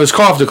drive his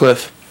car off the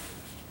cliff?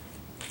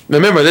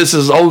 Remember, this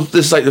is old.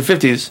 This is like the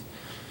 50s.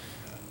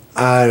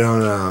 I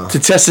don't know. To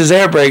test his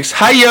air brakes.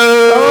 Hi-yo!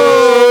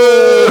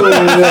 Oh,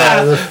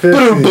 yeah, the 50s.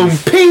 Boom, boom,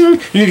 ping!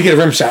 You need to get a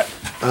rim shot.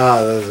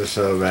 Oh, those are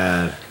so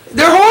bad.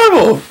 They're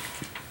horrible.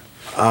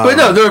 But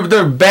no,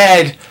 they're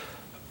bad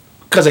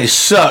because they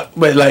suck.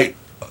 But like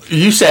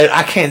you said,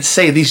 I can't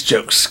say these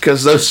jokes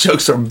because those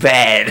jokes are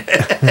bad.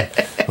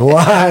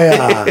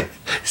 Why?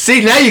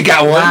 See, now you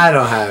got one. I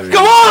don't have any.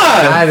 Come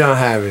on! I don't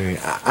have any.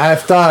 I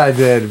thought I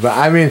did, but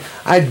I mean,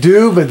 I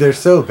do, but they're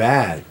so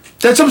bad.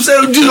 That's what I'm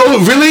saying.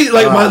 Oh, really?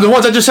 Like the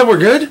ones I just said were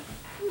good?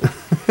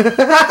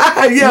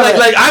 Yeah.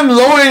 Like I'm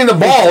lowering the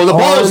ball. The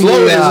ball is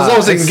low as low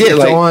as it can get.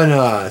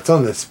 It's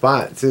on the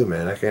spot too,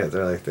 man. I can't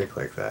really think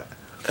like that.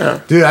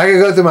 Yeah. Dude, I could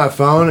go through my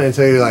phone and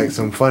tell you like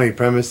some funny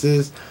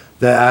premises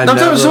that I I'm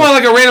talking about someone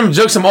like a random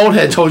joke some old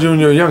head told you when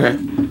you were younger.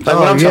 Like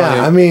what I'm telling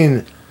you. I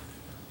mean,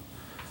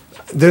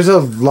 there's a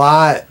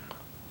lot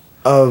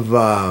of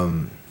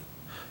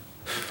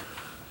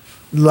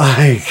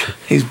like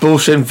He's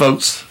bullshitting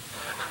folks.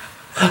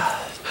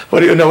 What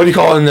do you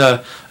call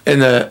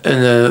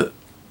it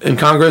in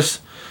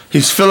Congress?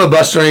 He's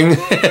filibustering.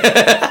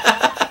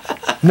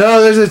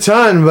 no, there's a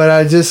ton, but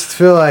I just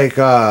feel like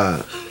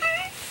Not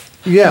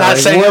like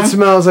saying what them?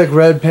 smells like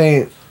red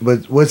paint,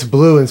 but what's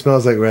blue and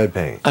smells like red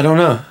paint? I don't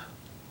know.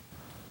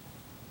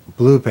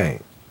 Blue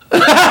paint.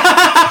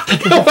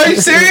 Are you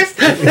serious?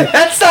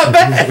 That's not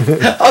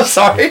bad. I'm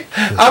sorry.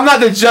 I'm not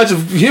the judge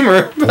of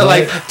humor, but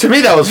like to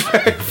me that was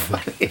very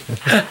funny.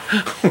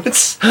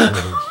 What's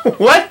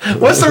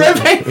the red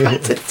paint?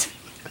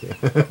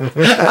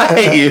 I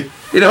hate you.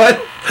 You know what?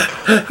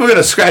 We're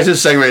gonna scratch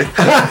this segment.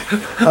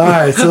 All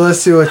right, so let's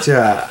see what you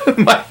have.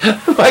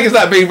 Mike is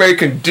not being very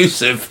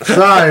conducive.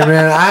 Sorry,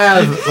 man. I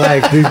have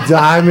like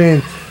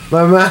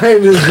my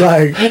mind is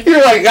like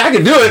You're like, I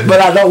can do it, but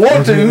I don't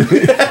want to.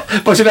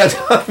 But you're not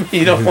telling me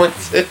you don't want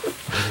to.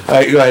 All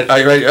right, go ahead.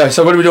 All right,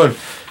 so what are we doing?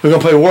 We're going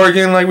to play war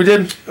again like we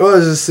did? well,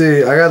 let's just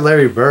see. I got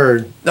Larry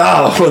Bird.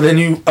 Oh, well then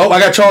you... Oh,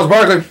 I got Charles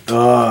Barkley.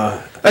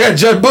 I got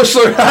Jud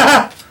Bushler.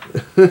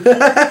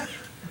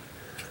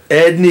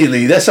 Ed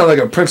Neely. That sounds like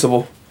a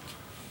principal.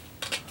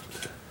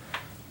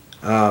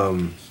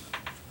 Oh,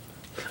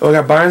 I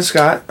got Byron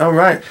Scott. All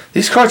right.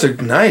 These cards are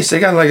nice.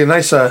 They got like a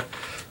nice...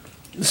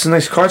 It's a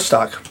nice card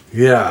stock.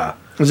 Yeah.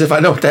 As if I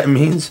know what that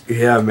means.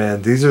 Yeah,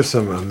 man. These are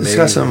some amazing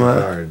got some,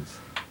 cards.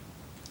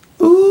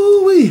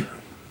 Ooh-wee.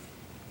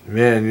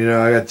 Man, you know,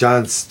 I got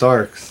John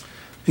Starks.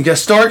 You got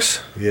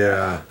Starks?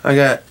 Yeah. I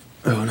got...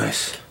 Oh,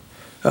 nice.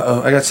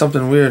 Uh-oh, I got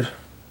something weird.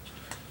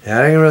 Yeah,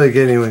 I didn't really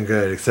get anyone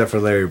good except for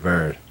Larry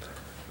Bird.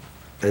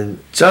 And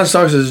John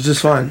Starks is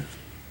just fine.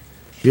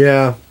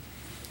 yeah.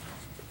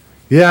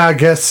 Yeah, I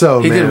guess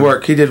so, He man.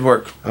 did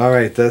work. All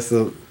right, that's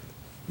the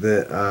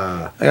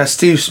I got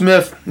Steve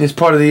Smith. He's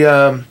part of the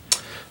You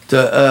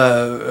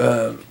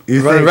Running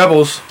think-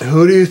 Rebels.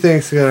 Who do you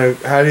think's gonna?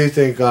 How do you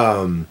think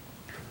John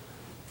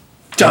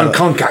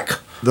Koncak.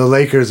 the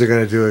Lakers are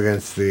gonna do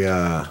against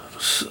the?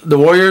 The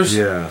Warriors?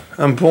 Yeah.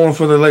 I'm pulling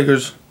for the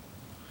Lakers.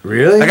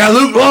 Really? I got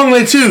Luke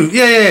Longley too.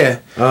 Yeah.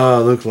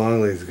 Oh, Luke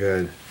Longley's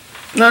good.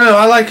 No,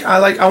 I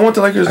want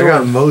the Lakers I to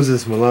got win.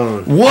 Moses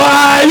Malone.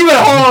 What? You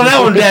better hold on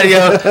that one, Daddy.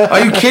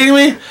 Are you kidding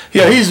me?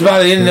 Yeah, he's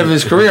about the end of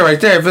his career right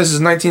there. If this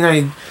is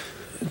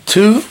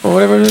 1992 or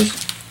whatever it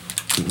is.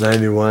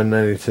 91,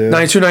 92.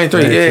 92,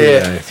 93. Yeah.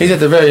 92. He's at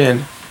the very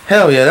end.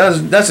 Hell yeah,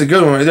 that's a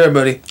good one right there,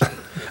 buddy.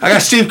 I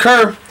got Steve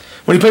Kerr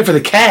when he played for the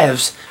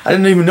Cavs. I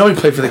didn't even know he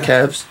played for the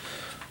Cavs.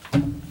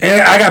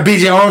 And I got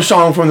B.J.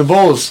 Armstrong from the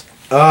Bulls.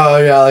 Oh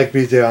yeah, I like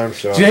B.J.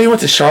 Armstrong. Do you know he went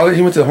to Charlotte?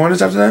 He went to the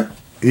Hornets after that?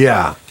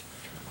 Yeah.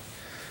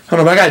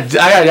 Hold on, I got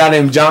a guy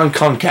named John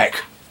Koncak.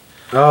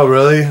 Oh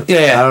really?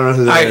 Yeah. I don't know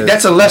who that is.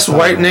 That's a less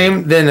white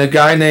name than a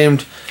guy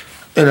named,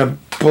 and a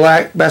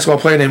black basketball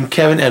player named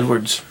Kevin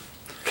Edwards.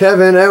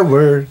 Kevin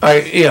Edwards.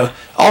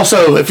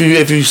 Also, if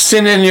you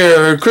send in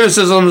your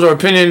criticisms or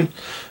opinion,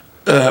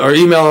 or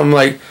email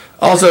them,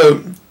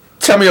 also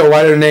tell me a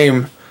whiter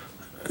name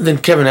than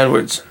Kevin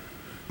Edwards.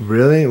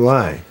 Really?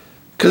 Why?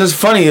 Because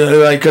it's funny,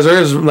 because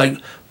there's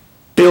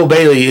Bill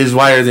Bailey is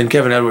whiter than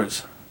Kevin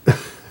Edwards.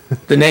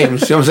 The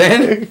names, you know what I'm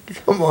saying?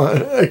 Come on.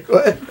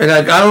 What? And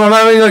I'm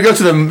not even gonna go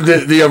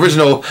to the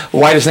original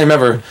whitest name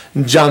ever,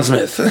 John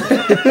Smith.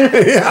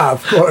 Yeah,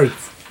 of course.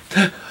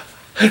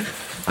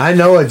 I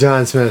know a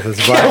John Smith is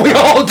black. Yeah, we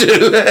all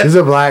do. He's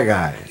a black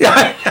guy.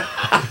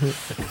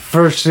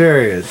 For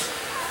serious.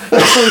 For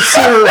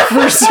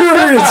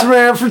serious,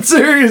 man. For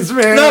serious,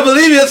 man. No,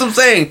 believe me, that's what I'm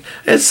saying.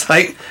 It's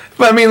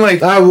but I mean,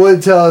 I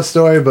would tell a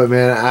story, but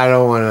man, I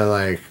don't want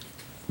to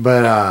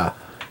But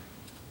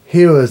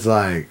he was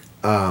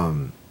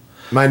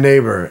my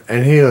neighbor,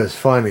 and he was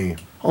funny.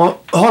 Oh,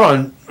 hold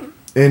on.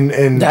 In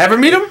Did I ever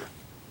meet him?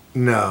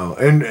 No,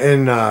 in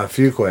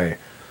Fuquay.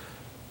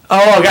 Oh,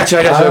 I got you.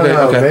 I don't Okay,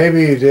 know. okay.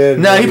 Maybe he did.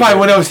 No, maybe he probably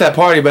went over to that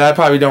party, but I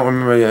probably don't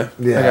remember yet.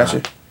 Yeah. I got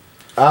you.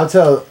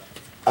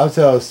 I'll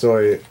tell a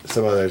story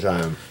some other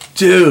time.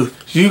 Dude,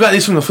 you got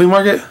these from the flea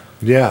market?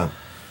 Yeah.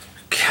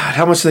 God,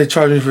 how much do they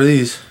charge me for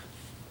these?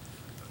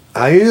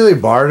 I usually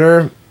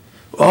barter.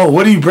 Oh,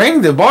 what do you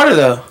bring to barter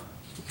though?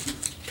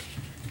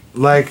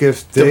 Like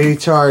if they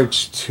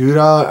charge $2,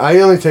 I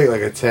only take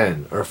like a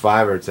 10 or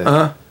 5 or 10.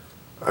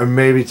 Or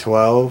maybe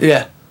 12.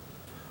 Yeah.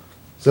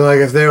 So like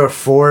if they were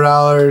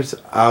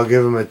 $4, I'll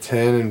give them a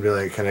 10 and be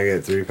like, can I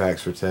get 3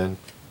 packs for 10?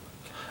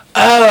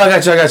 Oh, I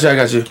got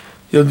you.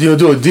 You'll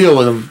do a deal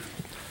with them.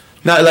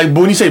 Not like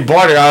when you say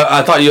barter,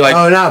 I thought you like.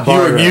 Oh, not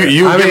barter.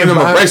 You were giving them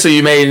a bracelet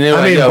you made, and they were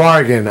like,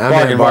 bargain.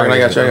 Bargain. I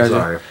got you.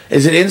 Sorry.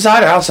 Is it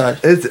inside or outside?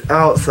 It's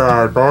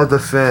outside, by the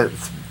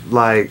fence,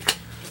 like.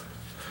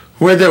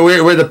 Where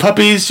the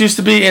puppies used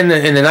to be in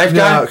the knife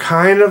guy?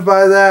 Kind of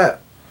by that.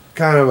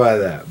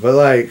 But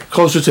like.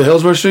 Closer to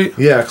Hillsborough Street?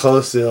 Yeah,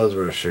 close to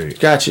Hillsborough Street.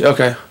 Gotcha,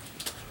 okay.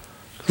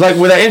 Like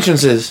where that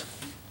entrance is?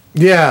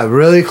 Yeah,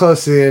 really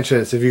close to the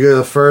entrance. If you go to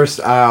the first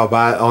aisle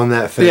on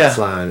that fence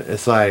line,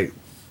 it's like.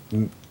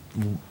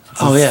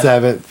 Oh yeah.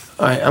 7th.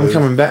 All right, I'm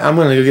coming back. I'm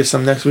gonna go get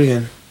some next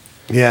weekend.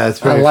 Yeah, it's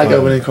pretty I like fun.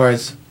 opening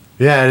cards.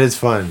 Yeah, it is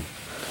fun.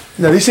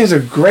 No, these things are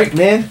great,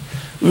 man.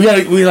 Do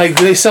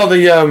they sell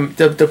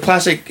the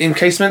plastic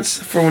encasements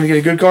for when you get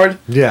a good card?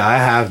 Yeah, I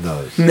have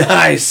those.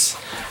 Nice.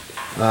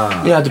 You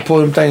have to pull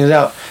them things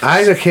out.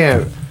 I just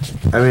can't.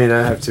 I mean,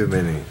 I have too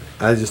many.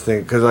 I just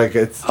think because like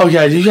it's. Oh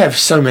yeah, you have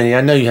so many.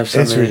 I know you have so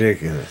many. It's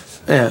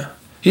ridiculous. Yeah,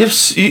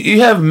 you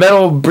have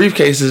metal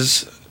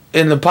briefcases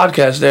in the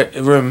podcast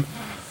room,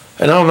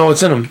 and I don't know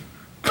what's in them.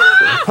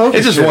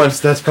 It's just one.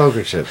 That's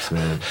poker chips,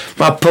 man.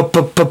 My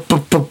poker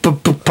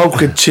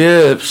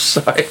chips.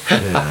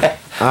 Yeah.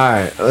 All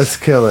right, let's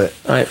kill it.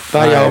 All right,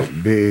 bye, y'all.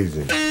 Right, be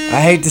easy. I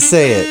hate to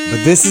say it,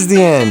 but this is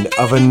the end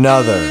of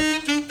another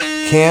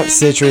Camp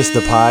Citrus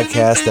the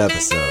podcast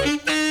episode.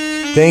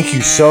 Thank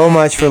you so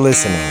much for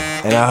listening,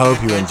 and I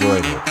hope you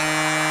enjoyed it.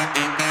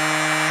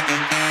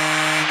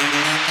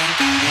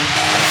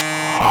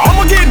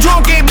 I'ma get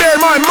drunk and bury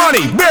my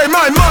money.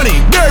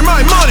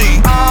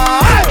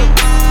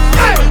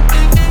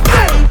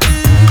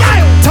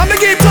 Time to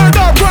get turned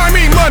up, grind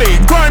me money.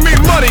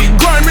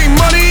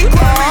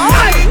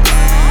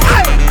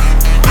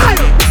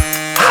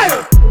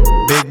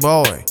 Big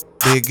boy,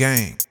 big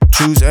game.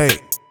 Choose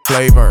 8,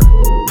 flavor.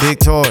 Big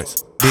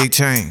toys, big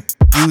chain.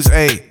 Use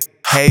 8,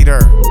 hater.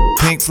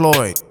 Pink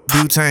Floyd,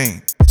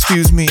 butane.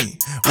 Excuse me,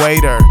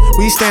 waiter.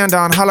 We stand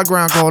on hollow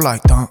ground, go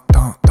like dunk,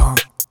 dunk, dunk.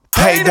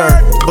 Pay dirt,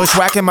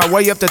 bushwhacking my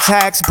way up the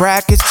tax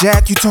brackets.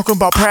 Jack, you talking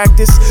about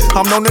practice?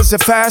 I'm known as the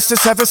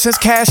fastest ever since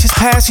cash is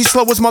passed. He's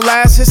slow as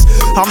molasses.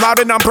 I'm loud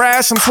and I'm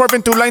brash. I'm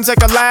swerving through lanes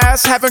like a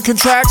lass. Having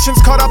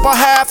contractions, caught up a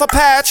half a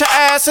patch of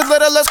ass. A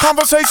little less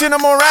conversation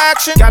and more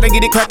action. Gotta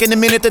get it cracking the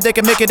minute that they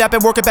can make it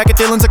happen. Work it back at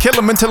Dylan's or kill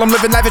him until I'm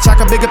living lavish. I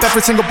can big up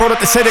every single bro that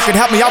they say they could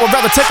help me. I would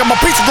rather take on my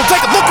pieces than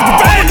take a look at the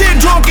van. I'ma get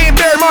drunk and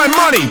bury my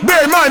money.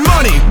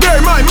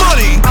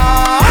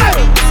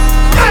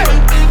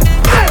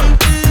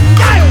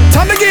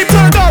 Time to get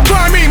turned up,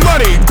 grind me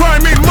money. I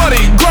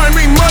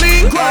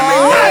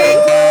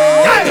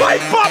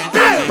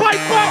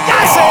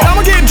said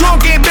I'ma get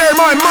drunk and bury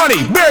my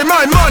money.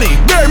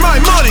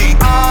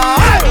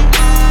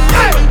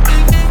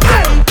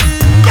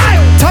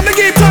 Time to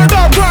get turned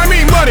up, grind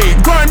me money.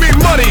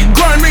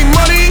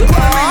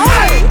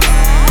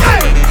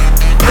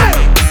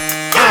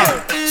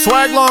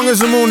 Swag long as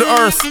the moon to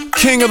earth,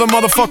 king of the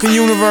motherfucking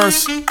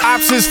universe.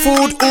 Ops is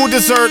food, ooh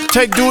dessert.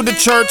 Take dude to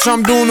church,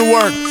 I'm doing the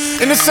work.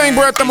 In the same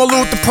breath, I'ma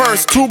loot the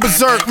purse. 2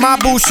 berserk, my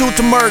boo shoot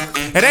the murk.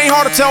 It ain't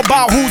hard to tell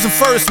about who's the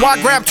first. Why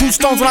grab 2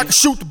 stones when I can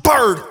shoot the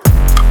bird?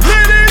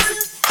 Lit as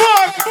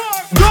fuck,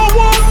 go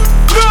on,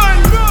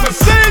 gun,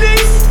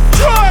 Mercedes,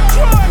 truck,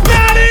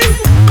 not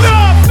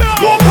enough.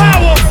 More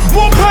power,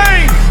 more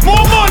pain,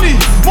 more money,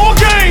 more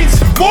gains,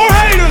 more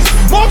haters,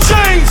 more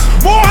chains,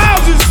 more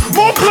houses,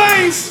 more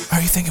planes. Are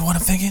you thinking what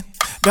I'm thinking?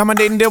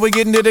 Dominating till we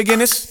get into the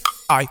Guinness.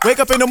 I wake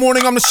up in the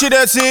morning, I'm the shit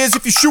as is.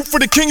 If you shoot for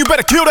the king, you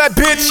better kill that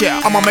bitch.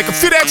 Yeah, I'ma make him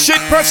feel that shit,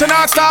 pressing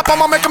non-stop.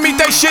 I'ma make him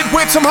eat that shit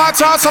with some hot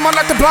sauce. I'ma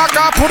knock the block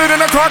off, put it in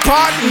a crock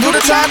pot, and do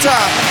the cha-cha.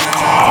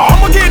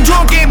 I'ma get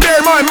drunk and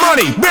bury my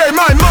money.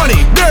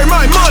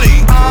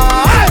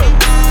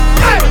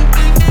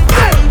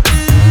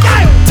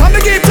 Time to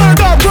get turned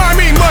up, grind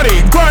me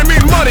money.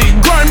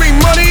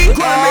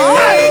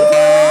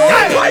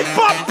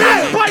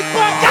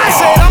 I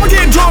said I'ma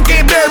get drunk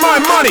and bury my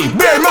money.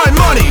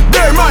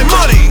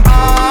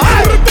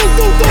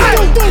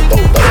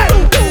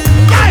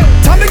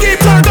 Time to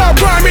get turned up,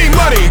 grind me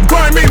money.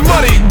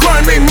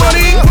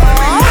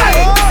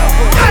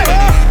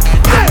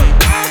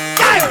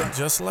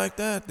 Just like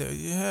that, there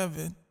you have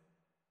it.